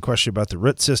 You're asking a question about the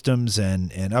root systems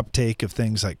and uptake of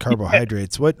things like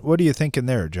carbohydrates. What are you thinking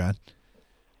there, John?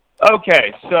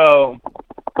 Okay, so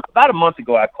about a month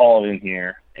ago I called in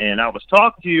here and I was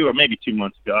talking to you, or maybe 2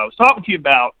 months ago, I was talking to you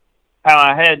about how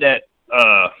I had that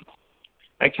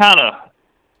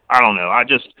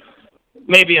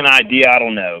maybe an idea, I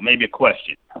don't know, maybe a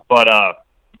question. But I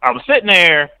was sitting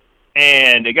there,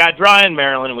 and it got dry in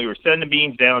Maryland, and we were setting the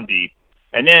beans down deep.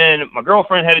 And then my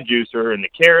girlfriend had a juicer, and the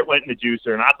carrot went in the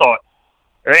juicer, and I thought,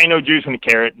 there ain't no juice in the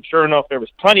carrot. And sure enough, there was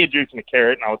plenty of juice in the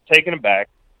carrot, and I was taken aback.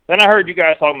 Then I heard you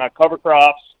guys talking about cover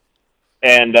crops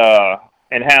and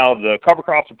how the cover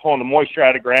crops are pulling the moisture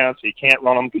out of the ground, so you can't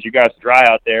run them because you guys are dry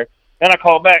out there. Then I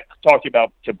called back to talk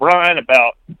to Brian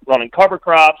about running cover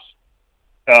crops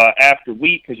after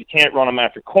wheat because you can't run them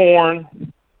after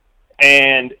corn.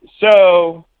 And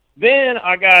so then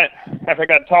after I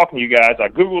got talking to you guys, I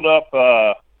Googled up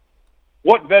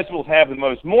what vegetables have the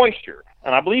most moisture,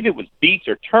 and I believe it was beets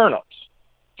or turnips.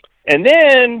 And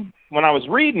then when I was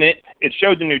reading it, it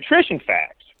showed the nutrition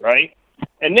facts, right?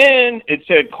 And then it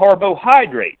said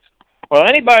carbohydrates. Well,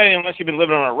 anybody, unless you've been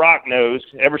living on a rock, knows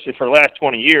ever since for the last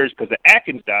 20 years, because the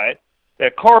Atkins diet,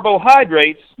 that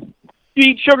carbohydrates, you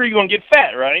eat sugar, you're going to get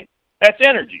fat, right? That's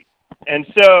energy. And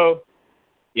so,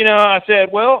 I said,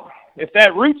 well, if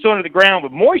that root's under the ground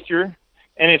with moisture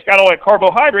and it's got all that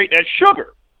carbohydrate, that's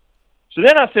sugar. So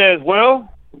then I said,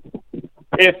 well,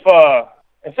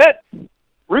 if that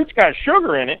root's got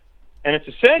sugar in it, and it's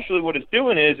essentially what it's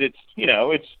doing is it's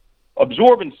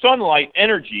absorbing sunlight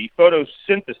energy,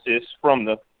 photosynthesis from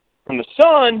the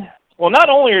sun. Well, not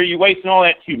only are you wasting all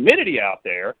that humidity out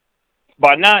there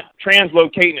by not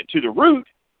translocating it to the root,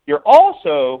 you're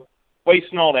also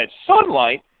wasting all that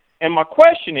sunlight. And my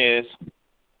question is,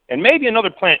 and maybe another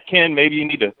plant can, maybe you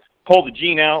need to pull the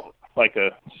gene out like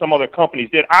some other companies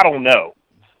did. I don't know.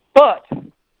 But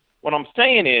what I'm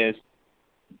saying is,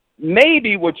 and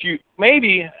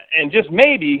just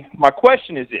maybe, my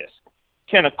question is this.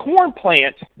 Can a corn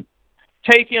plant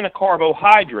take in a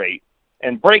carbohydrate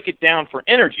and break it down for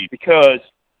energy? Because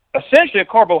essentially a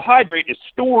carbohydrate is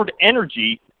stored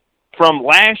energy from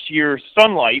last year's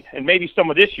sunlight and maybe some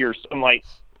of this year's sunlight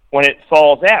when it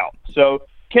thaws out. So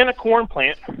can a corn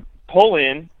plant pull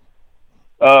in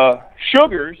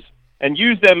sugars and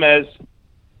use them as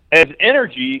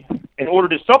energy in order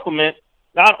to supplement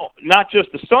not just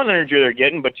the sun energy they're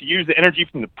getting, but to use the energy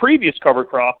from the previous cover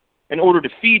crop in order to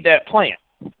feed that plant?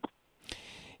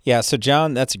 Yeah, so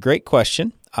John, that's a great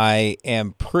question. I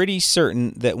am pretty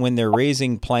certain that when they're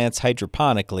raising plants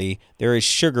hydroponically, there is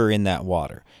sugar in that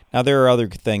water. Now, there are other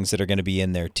things that are going to be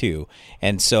in there too.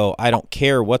 And so I don't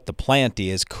care what the plant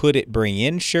is. Could it bring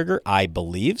in sugar? I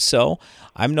believe so.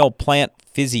 I'm no plant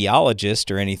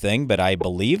physiologist or anything, but I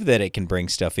believe that it can bring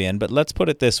stuff in. But let's put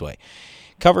it this way.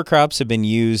 Cover crops have been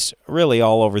used really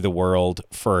all over the world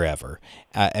forever.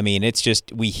 I mean, it's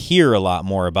just we hear a lot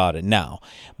more about it now.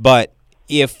 But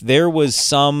if there was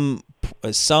some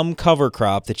cover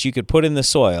crop that you could put in the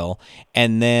soil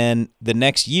and then the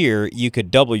next year you could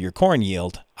double your corn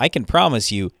yield, I can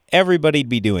promise you everybody'd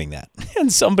be doing that.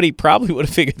 And somebody probably would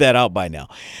have figured that out by now.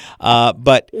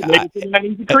 But maybe somebody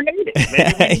needs to create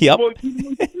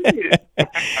it.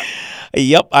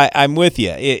 Yep, I'm with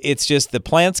you. It's just the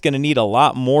plant's going to need a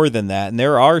lot more than that, and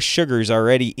there are sugars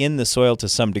already in the soil to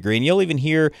some degree. And you'll even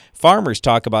hear farmers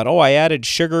talk about, I added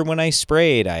sugar when I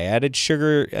sprayed. I added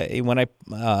sugar when I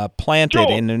planted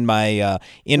in my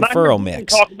in-furrow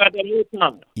mix. Talk about that all the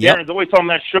time. Yep. Darren's always talking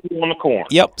about sugar on the corn.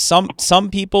 Yep, some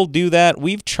people do that.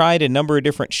 We've tried a number of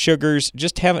different sugars,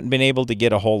 just haven't been able to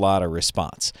get a whole lot of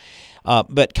response.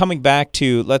 But coming back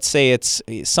to, let's say it's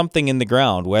something in the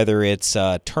ground, whether it's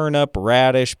turnip,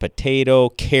 radish, potato,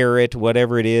 carrot,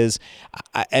 whatever it is.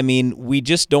 I mean, we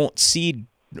just don't see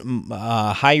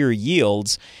higher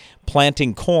yields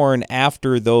planting corn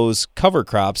after those cover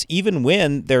crops, even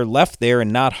when they're left there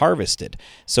and not harvested.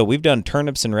 So we've done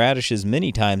turnips and radishes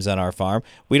many times on our farm.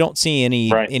 We don't see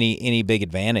any big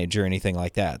advantage or anything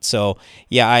like that. So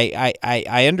yeah,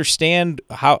 I understand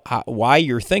why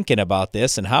you're thinking about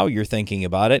this and how you're thinking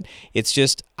about it. It's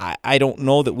just I don't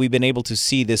know that we've been able to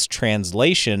see this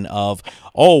translation of,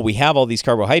 we have all these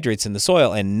carbohydrates in the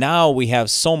soil and now we have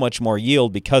so much more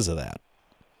yield because of that.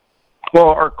 Well,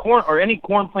 are any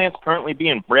corn plants currently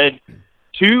being bred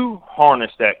to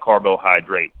harness that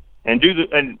carbohydrate, and do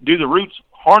the roots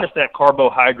harness that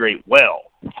carbohydrate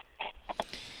well?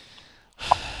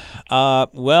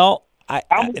 Well, I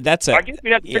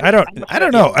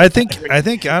don't know. I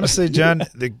think honestly, John,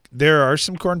 there are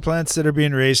some corn plants that are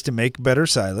being raised to make better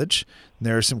silage.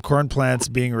 There are some corn plants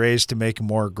being raised to make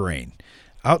more grain.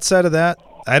 Outside of that,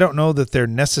 I don't know that they're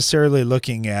necessarily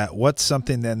looking at what's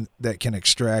something then that can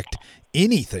extract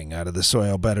anything out of the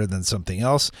soil better than something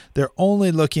else. They're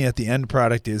only looking at the end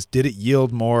product is, did it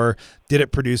yield more? Did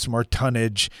it produce more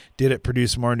tonnage? Did it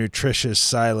produce more nutritious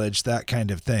silage? That kind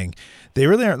of thing. They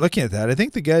really aren't looking at that. I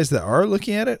think the guys that are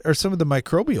looking at it are some of the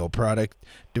microbial product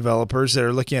developers that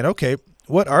are looking at, okay,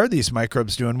 what are these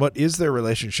microbes doing? What is their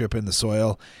relationship in the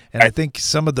soil? And I think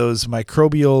some of those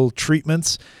microbial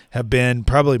treatments have been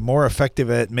probably more effective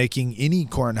at making any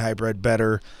corn hybrid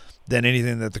better than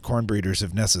anything that the corn breeders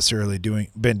have necessarily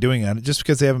been doing on it, just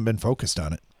because they haven't been focused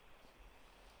on it.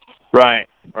 Right.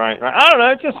 I don't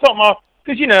know. It's just something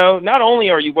because not only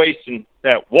are you wasting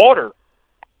that water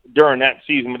during that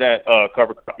season with that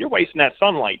cover crop, you're wasting that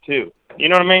sunlight too. You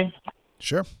know what I mean?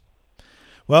 Sure.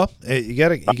 Well, you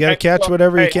gotta catch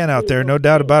whatever you can out there, no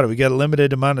doubt about it. We got a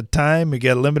limited amount of time, we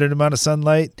got a limited amount of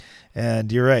sunlight,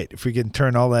 and you're right. If we can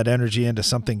turn all that energy into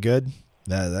something good,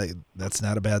 that's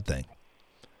not a bad thing.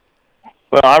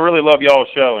 Well, I really love y'all's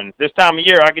show, and this time of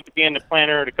year I get to be in the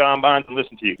planter, the combines, and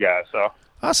listen to you guys. So,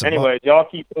 awesome. Anyways, y'all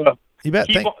keep. You bet.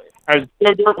 Keep on, as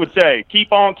Joe Dirt would say,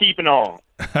 keep on keeping on.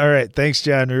 All right, thanks,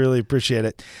 John. We really appreciate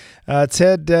it. Let's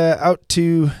head out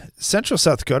to Central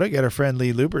South Dakota. Got our friend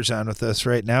Lee Lubers on with us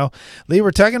right now. Lee,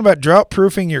 we're talking about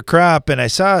drought-proofing your crop, and I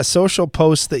saw a social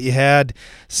post that you had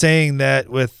saying that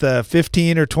with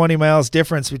 15 or 20 miles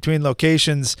difference between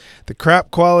locations, the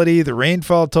crop quality, the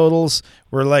rainfall totals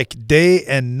were like day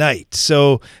and night.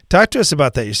 So talk to us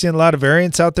about that. You're seeing a lot of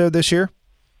variance out there this year?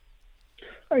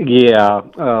 Yeah,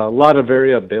 a lot of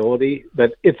variability,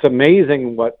 but it's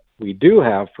amazing what we do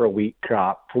have for a wheat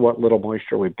crop, for what little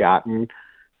moisture we've gotten.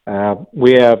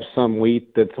 We have some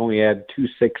wheat that's only had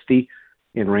 260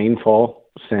 in rainfall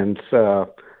since the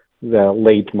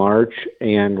late March,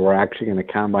 and we're actually going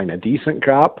to combine a decent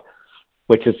crop,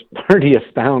 which is pretty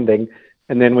astounding.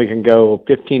 And then we can go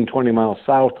 15, 20 miles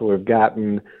south where we've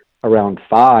gotten around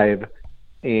 5,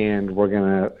 and we're going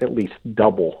to at least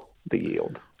double the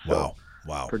yield. So,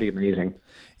 wow. Pretty amazing.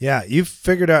 Yeah, you've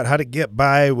figured out how to get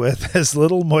by with as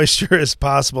little moisture as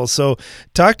possible. So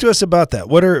talk to us about that.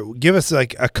 Give us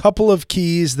like a couple of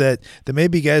keys that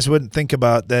maybe guys wouldn't think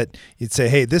about that you'd say,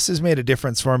 hey, this has made a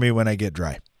difference for me when I get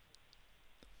dry.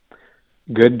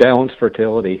 Good balanced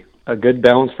fertility. A good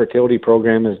balanced fertility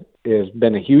program has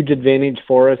been a huge advantage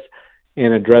for us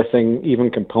in addressing even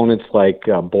components like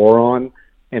boron,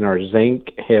 and our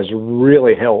zinc has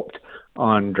really helped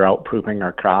on drought proofing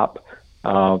our crop.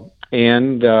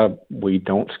 And we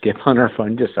don't skip on our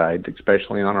fungicides,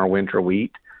 especially on our winter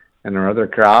wheat and our other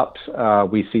crops.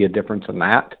 We see a difference in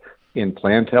that in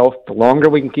plant health. The longer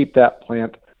we can keep that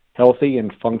plant healthy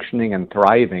and functioning and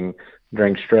thriving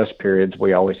during stress periods,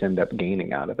 we always end up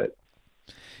gaining out of it.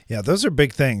 Yeah, those are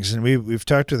big things. And we've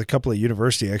talked with a couple of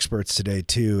university experts today,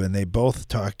 too, and they both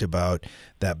talked about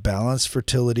that balanced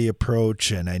fertility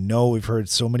approach. And I know we've heard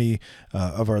so many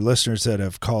of our listeners that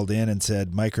have called in and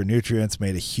said micronutrients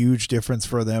made a huge difference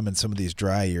for them in some of these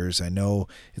dry years. I know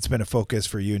it's been a focus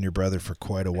for you and your brother for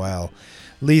quite a while.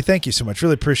 Lee, thank you so much.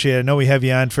 Really appreciate it. I know we have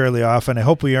you on fairly often. I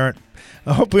hope we aren't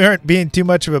being too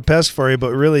much of a pest for you,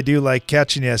 but we really do like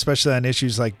catching you, especially on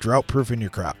issues like drought-proofing your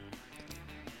crop.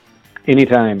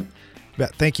 Anytime.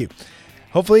 Thank you.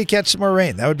 Hopefully you catch some more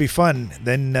rain. That would be fun.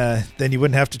 Then you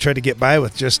wouldn't have to try to get by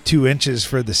with just 2 inches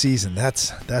for the season.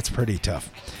 That's pretty tough.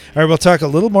 All right, we'll talk a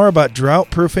little more about drought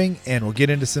proofing, and we'll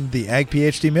get into some of the Ag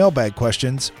PhD mailbag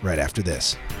questions right after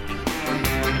this.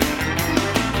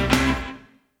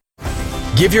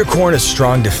 Give your corn a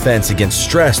strong defense against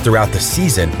stress throughout the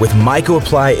season with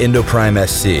MycoApply Endoprime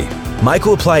SC.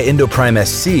 MycoApply Endoprime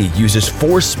SC uses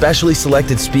 4 specially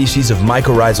selected species of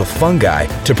mycorrhizal fungi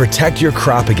to protect your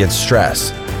crop against stress.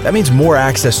 That means more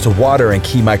access to water and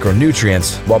key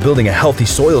micronutrients while building a healthy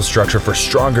soil structure for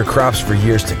stronger crops for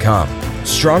years to come.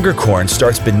 Stronger corn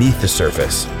starts beneath the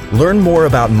surface. Learn more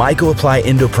about MycoApply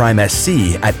Endoprime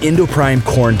SC at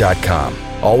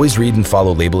endoprimecorn.com. Always read and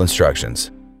follow label instructions.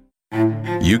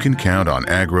 You can count on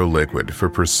AgroLiquid for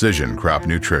precision crop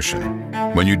nutrition.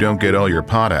 When you don't get all your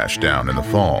potash down in the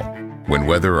fall, when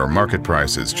weather or market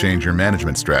prices change your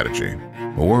management strategy,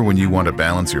 or when you want to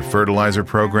balance your fertilizer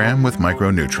program with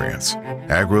micronutrients,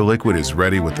 AgroLiquid is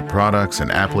ready with the products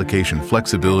and application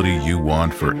flexibility you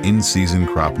want for in-season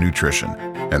crop nutrition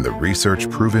and the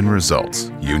research-proven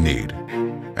results you need.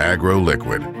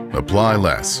 AgroLiquid. Apply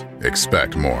less.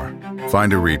 Expect more.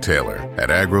 Find a retailer at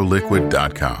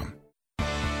agroliquid.com.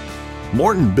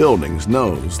 Morton Buildings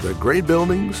knows that great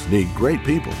buildings need great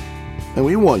people, and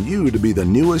we want you to be the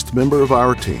newest member of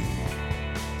our team.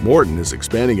 Morton is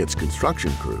expanding its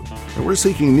construction crew, and we're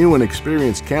seeking new and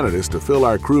experienced candidates to fill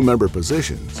our crew member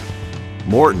positions.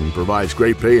 Morton provides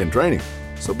great pay and training,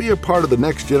 so be a part of the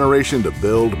next generation to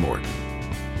build Morton.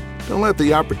 Don't let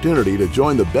the opportunity to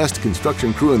join the best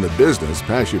construction crew in the business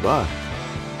pass you by.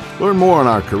 Learn more on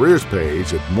our careers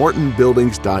page at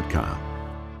mortonbuildings.com.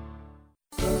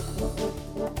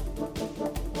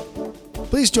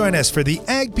 Please join us for the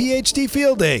Ag PhD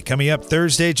Field Day coming up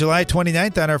Thursday, July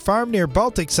 29th on our farm near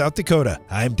Baltic, South Dakota.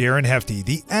 I'm Darren Hefty.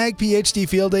 The Ag PhD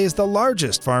Field Day is the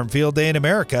largest farm field day in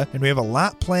America, and we have a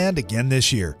lot planned again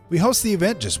this year. We host the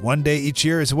event just one day each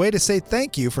year as a way to say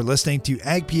thank you for listening to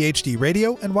Ag PhD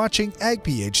Radio and watching Ag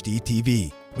PhD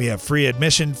TV. We have free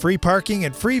admission, free parking,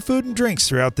 and free food and drinks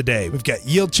throughout the day. We've got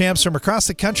yield champs from across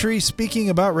the country speaking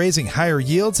about raising higher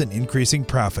yields and increasing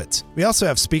profits. We also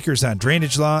have speakers on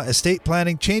drainage law, estate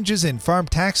planning, changes in farm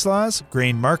tax laws,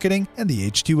 grain marketing, and the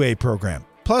H-2A program.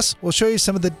 Plus, we'll show you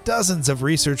some of the dozens of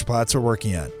research plots we're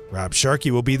working on. Rob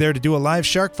Sharkey will be there to do a live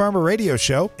Shark Farmer radio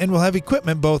show, and we'll have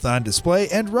equipment both on display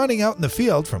and running out in the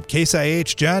field from Case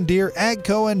IH, John Deere,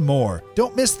 AGCO, and more.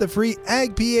 Don't miss the free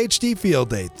Ag PhD Field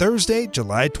Day, Thursday,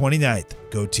 July 29th.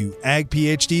 Go to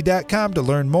agphd.com to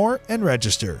learn more and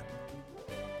register.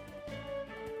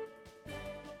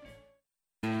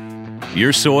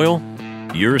 Your soil,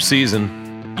 your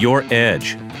season, your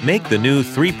edge. Make the new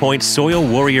 3-point Soil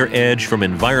Warrior Edge from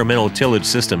Environmental Tillage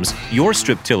Systems your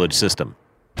strip tillage system.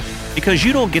 Because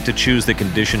you don't get to choose the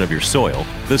condition of your soil,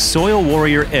 the Soil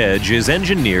Warrior Edge is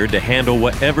engineered to handle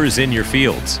whatever's in your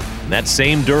fields. And that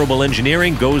same durable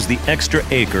engineering goes the extra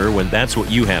acre when that's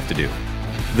what you have to do.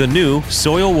 The new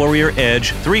Soil Warrior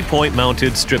Edge 3-point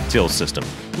mounted strip till system.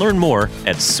 Learn more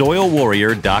at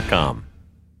soilwarrior.com.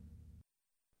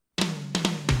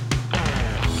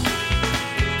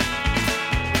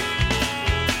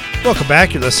 Welcome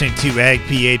back. You're listening to Ag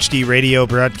PhD Radio,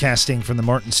 broadcasting from the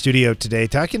Morton studio today,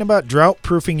 talking about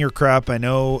drought-proofing your crop. I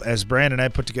know as Brand and I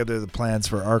put together the plans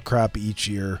for our crop each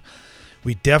year,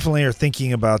 we definitely are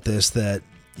thinking about this, that,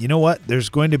 you know what, there's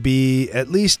going to be at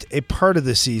least a part of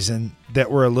the season that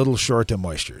we're a little short of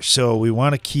moisture. So we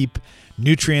want to keep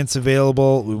nutrients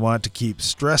available. We want to keep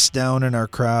stress down in our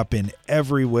crop in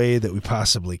every way that we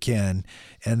possibly can.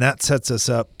 And that sets us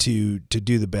up to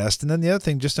do the best. And then the other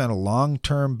thing, just on a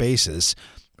long-term basis,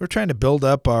 we're trying to build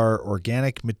up our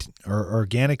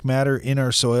organic matter in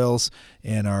our soils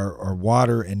and our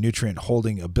water and nutrient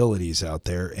holding abilities out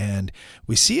there. And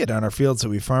we see it on our fields that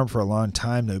we farm for a long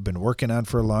time, that we've been working on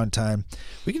for a long time.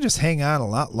 We can just hang on a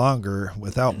lot longer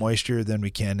without moisture than we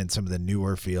can in some of the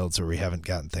newer fields where we haven't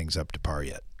gotten things up to par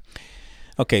yet.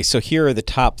 Okay, so here are the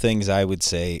top things I would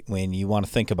say when you want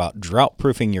to think about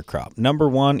drought-proofing your crop. Number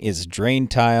one is drain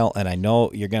tile, and I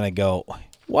know you're going to go,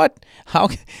 what? How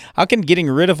can getting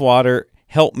rid of water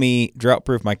help me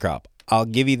drought-proof my crop? I'll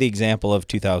give you the example of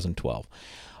 2012.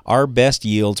 Our best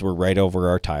yields were right over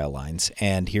our tile lines,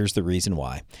 and here's the reason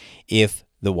why. If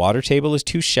the water table is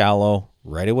too shallow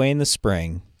right away in the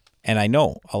spring, and I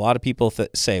know a lot of people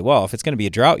say, well, if it's going to be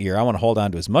a drought year, I want to hold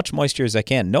on to as much moisture as I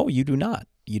can. No, you do not.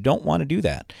 You don't want to do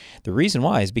that. The reason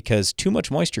why is because too much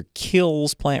moisture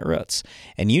kills plant roots,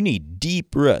 and you need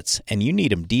deep roots, and you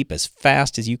need them deep as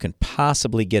fast as you can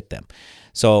possibly get them.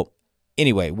 So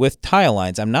anyway, with tile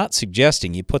lines, I'm not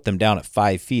suggesting you put them down at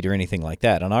 5 feet or anything like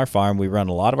that. On our farm, we run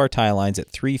a lot of our tile lines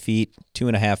at 3 feet,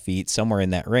 2.5 feet, somewhere in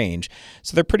that range.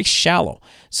 So they're pretty shallow.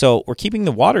 So we're keeping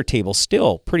the water table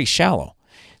still pretty shallow.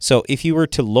 So if you were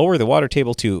to lower the water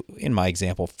table to, in my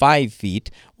example, 5 feet,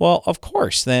 well, of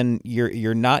course, then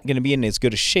you're not going to be in as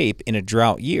good a shape in a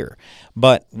drought year.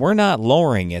 But we're not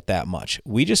lowering it that much.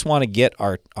 We just want to get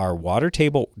our water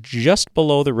table just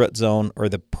below the root zone or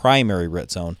the primary root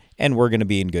zone, and we're going to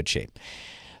be in good shape.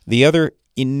 The other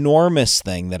enormous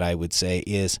thing that I would say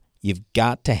is you've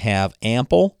got to have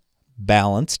ample,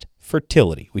 balanced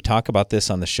fertility. We talk about this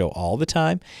on the show all the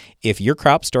time. If your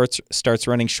crop starts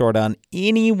running short on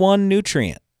any one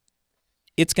nutrient,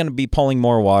 it's going to be pulling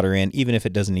more water in, even if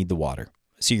it doesn't need the water.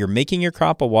 So you're making your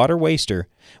crop a water waster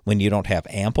when you don't have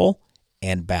ample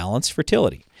and balanced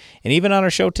fertility. And even on our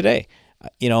show today,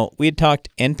 we had talked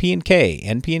NP and K,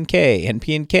 NP and K,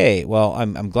 NP and K. Well,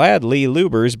 I'm glad Lee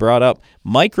Lubers brought up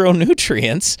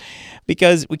micronutrients,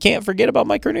 because we can't forget about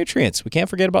micronutrients. We can't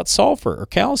forget about sulfur or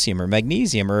calcium or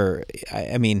magnesium or,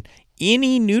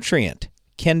 any nutrient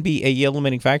can be a yield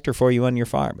limiting factor for you on your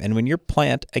farm. And when your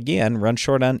plant, again, runs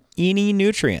short on any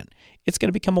nutrient, it's going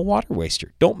to become a water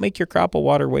waster. Don't make your crop a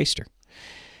water waster.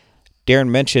 Darren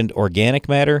mentioned organic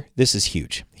matter. This is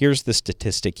huge. Here's the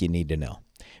statistic you need to know.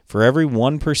 For every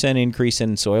 1% increase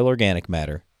in soil organic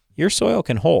matter, your soil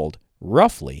can hold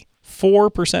roughly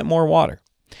 4% more water.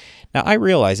 Now, I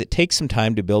realize it takes some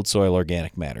time to build soil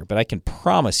organic matter, but I can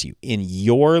promise you, in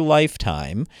your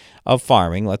lifetime of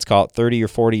farming, let's call it 30 or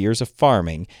 40 years of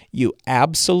farming, you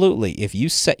absolutely, if you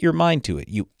set your mind to it,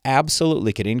 you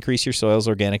absolutely could increase your soil's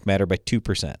organic matter by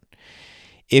 2%.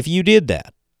 If you did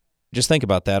that, just think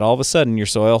about that. All of a sudden, your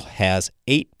soil has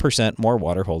 8% more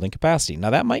water holding capacity. Now,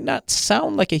 that might not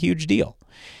sound like a huge deal,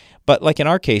 but like in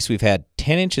our case, we've had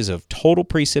 10 inches of total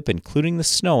precip, including the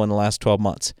snow, in the last 12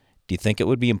 months. Do you think it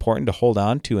would be important to hold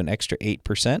on to an extra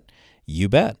 8%? You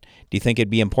bet. Do you think it'd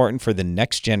be important for the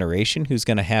next generation who's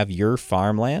going to have your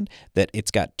farmland that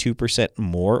it's got 2%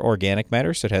 more organic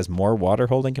matter, so it has more water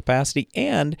holding capacity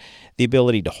and the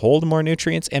ability to hold more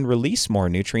nutrients and release more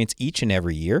nutrients each and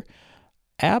every year?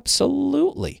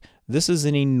 Absolutely. This is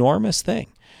an enormous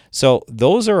thing. So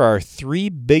those are our 3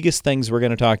 biggest things we're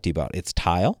going to talk to you about. It's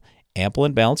tile, ample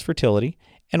and balanced fertility,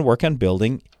 and work on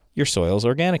building your soil's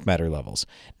organic matter levels.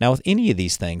 Now, with any of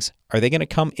these things, are they going to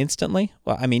come instantly?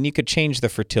 Well, you could change the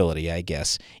fertility, I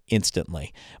guess,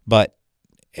 instantly. But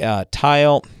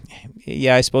tile,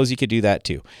 yeah, I suppose you could do that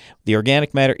too. The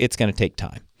organic matter, it's going to take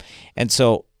time. And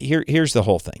so here's the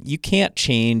whole thing. You can't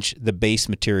change the base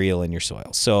material in your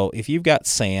soil. So if you've got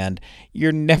sand,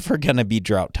 you're never going to be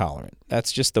drought tolerant.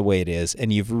 That's just the way it is.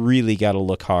 And you've really got to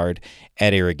look hard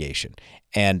at irrigation.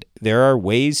 And there are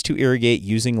ways to irrigate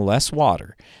using less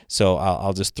water. So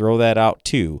I'll just throw that out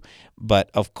too.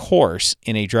 But of course,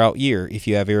 in a drought year, if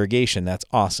you have irrigation, that's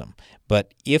awesome.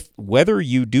 But whether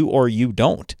you do or you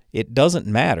don't, it doesn't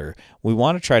matter. We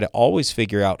want to try to always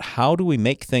figure out how do we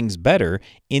make things better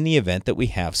in the event that we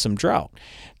have some drought.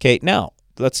 Okay, now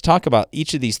let's talk about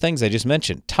each of these things I just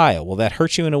mentioned. Tile, will that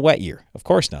hurt you in a wet year? Of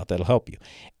course not. That'll help you.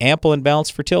 Ample and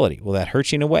balanced fertility, will that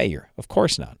hurt you in a wet year? Of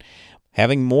course not.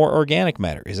 Having more organic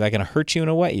matter, is that going to hurt you in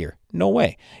a wet year? No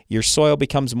way. Your soil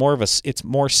becomes it's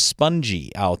more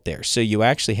spongy out there. So you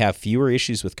actually have fewer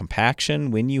issues with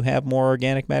compaction when you have more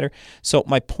organic matter. So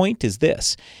my point is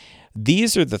this.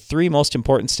 These are the 3 most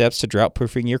important steps to drought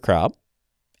proofing your crop.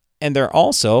 And they're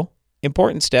also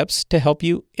important steps to help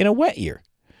you in a wet year.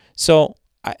 So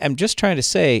I'm just trying to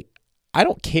say, I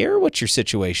don't care what your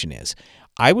situation is.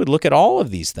 I would look at all of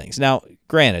these things. Now,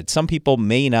 granted, some people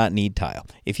may not need tile.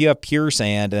 If you have pure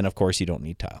sand, then of course you don't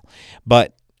need tile.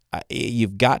 But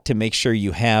you've got to make sure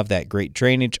you have that great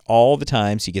drainage all the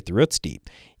time so you get the roots deep.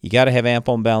 You got to have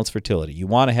ample and balanced fertility. You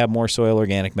want to have more soil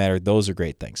organic matter. Those are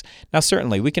great things. Now,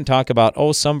 certainly, we can talk about,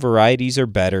 some varieties are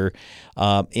better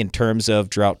in terms of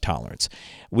drought tolerance.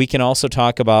 We can also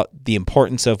talk about the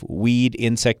importance of weed,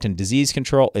 insect, and disease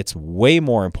control. It's way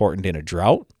more important in a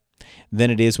drought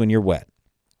than it is when you're wet.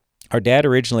 Our dad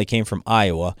originally came from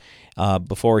Iowa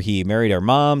before he married our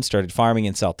mom, started farming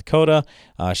in South Dakota.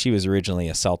 She was originally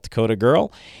a South Dakota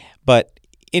girl. But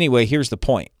anyway, here's the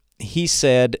point. He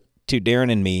said to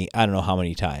Darren and me, I don't know how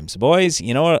many times, boys,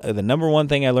 you know what, the number one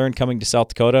thing I learned coming to South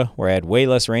Dakota, where I had way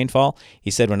less rainfall,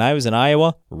 he said, when I was in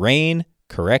Iowa, rain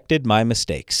corrected my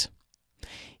mistakes.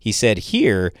 He said,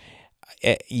 here,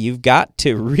 you've got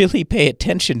to really pay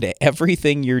attention to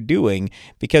everything you're doing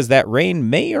because that rain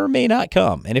may or may not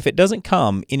come. And if it doesn't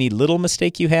come, any little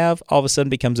mistake you have all of a sudden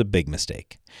becomes a big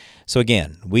mistake. So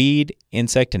again, weed,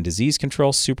 insect, and disease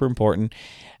control, super important.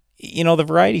 You know, the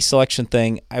variety selection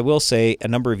thing, I will say a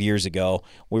number of years ago,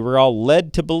 we were all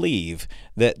led to believe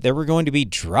that there were going to be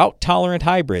drought-tolerant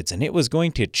hybrids, and it was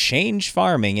going to change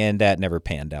farming, and that never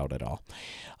panned out at all.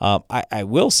 I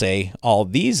will say all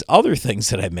these other things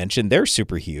that I mentioned, they're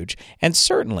super huge, and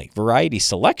certainly variety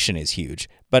selection is huge,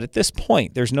 but at this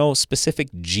point, there's no specific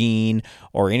gene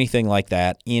or anything like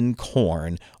that in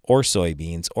corn or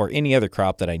soybeans or any other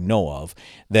crop that I know of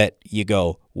that you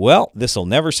go, well, this will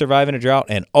never survive in a drought,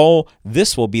 and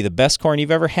this will be the best corn you've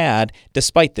ever had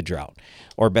despite the drought,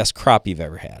 or best crop you've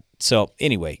ever had. So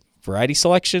anyway, variety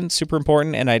selection, super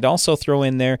important, and I'd also throw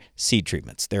in there seed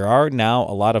treatments. There are now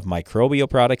a lot of microbial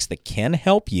products that can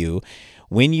help you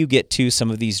when you get to some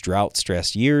of these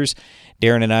drought-stressed years.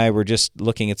 Darren and I were just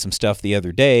looking at some stuff the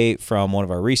other day from one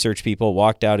of our research people,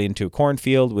 walked out into a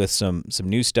cornfield with some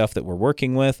new stuff that we're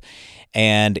working with,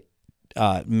 and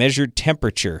measured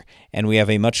temperature, and we have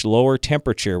a much lower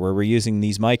temperature where we're using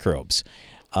these microbes.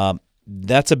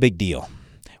 That's a big deal.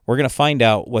 We're going to find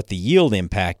out what the yield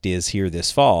impact is here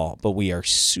this fall, but we are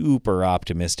super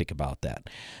optimistic about that.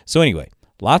 So anyway,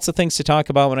 lots of things to talk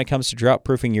about when it comes to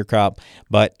drought-proofing your crop,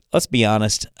 but let's be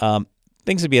honest,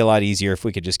 things would be a lot easier if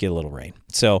we could just get a little rain.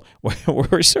 So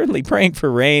we're certainly praying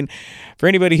for rain for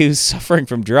anybody who's suffering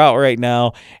from drought right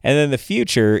now. And then in the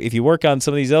future, if you work on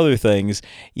some of these other things,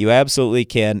 you absolutely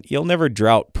can. You'll never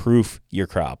drought-proof your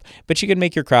crop, but you can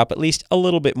make your crop at least a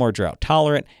little bit more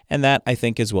drought-tolerant, and that, I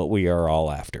think, is what we are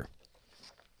all after.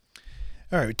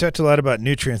 All right, we talked a lot about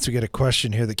nutrients. We got a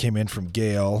question here that came in from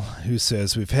Gail, who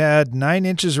says, we've had 9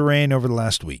 inches of rain over the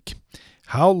last week.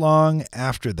 How long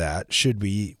after that should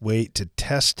we wait to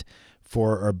test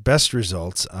for our best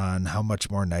results on how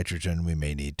much more nitrogen we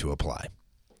may need to apply?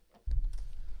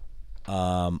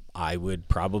 I would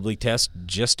probably test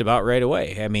just about right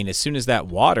away. I mean, as soon as that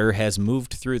water has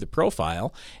moved through the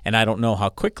profile, and I don't know how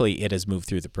quickly it has moved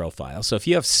through the profile. So if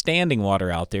you have standing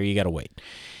water out there, you got to wait.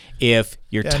 If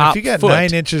your top if you got foot,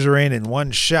 9 inches of rain in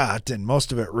one shot and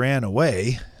most of it ran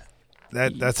away,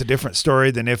 that's a different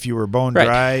story than if you were bone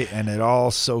dry and it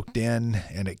all soaked in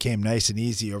and it came nice and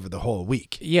easy over the whole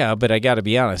week. Yeah, but I got to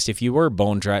be honest. If you were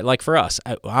bone dry, like for us,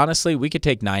 honestly, we could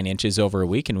take 9 inches over a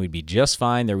week and we'd be just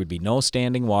fine. There would be no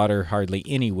standing water hardly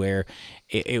anywhere.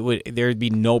 There'd be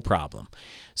no problem.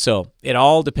 So it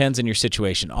all depends on your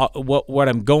situation. Where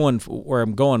I'm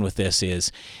going with this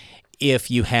is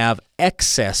if you have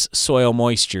excess soil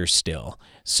moisture still,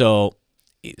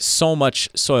 so much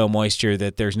soil moisture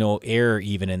that there's no air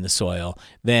even in the soil,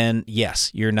 then yes,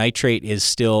 your nitrate is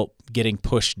still getting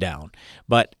pushed down.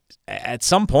 But at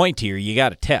some point here, you got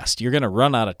to test. You're going to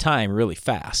run out of time really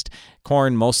fast.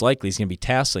 Corn most likely is going to be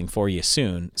tasseling for you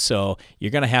soon, so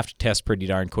you're going to have to test pretty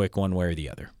darn quick one way or the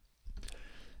other.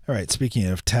 All right, speaking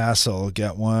of tassel,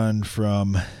 got one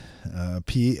from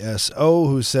PSO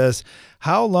who says,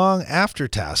 how long after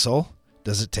tassel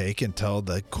does it take until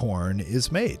the corn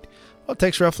is made? Well, it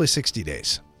takes roughly 60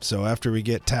 days. So after we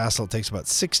get tassel, it takes about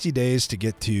 60 days to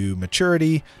get to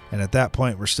maturity. And at that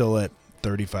point, we're still at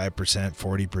 35%,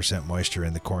 40% moisture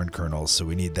in the corn kernels. So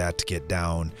we need that to get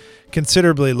down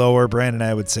considerably lower. Brandon and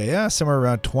I would say somewhere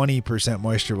around 20%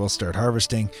 moisture we'll start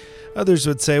harvesting. Others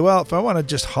would say, well, if I want to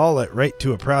just haul it right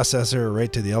to a processor or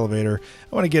right to the elevator,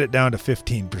 I want to get it down to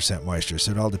 15% moisture.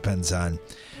 So it all depends on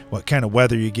what kind of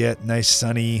weather you get. Nice,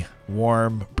 sunny,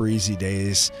 warm, breezy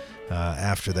days.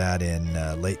 After that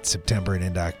in late September and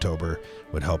into October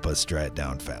would help us dry it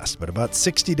down fast. But about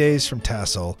 60 days from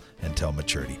tassel until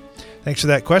maturity. Thanks for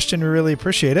that question. We really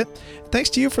appreciate it. Thanks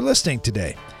to you for listening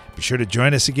today. Be sure to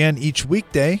join us again each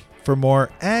weekday for more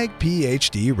Ag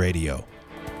PhD Radio.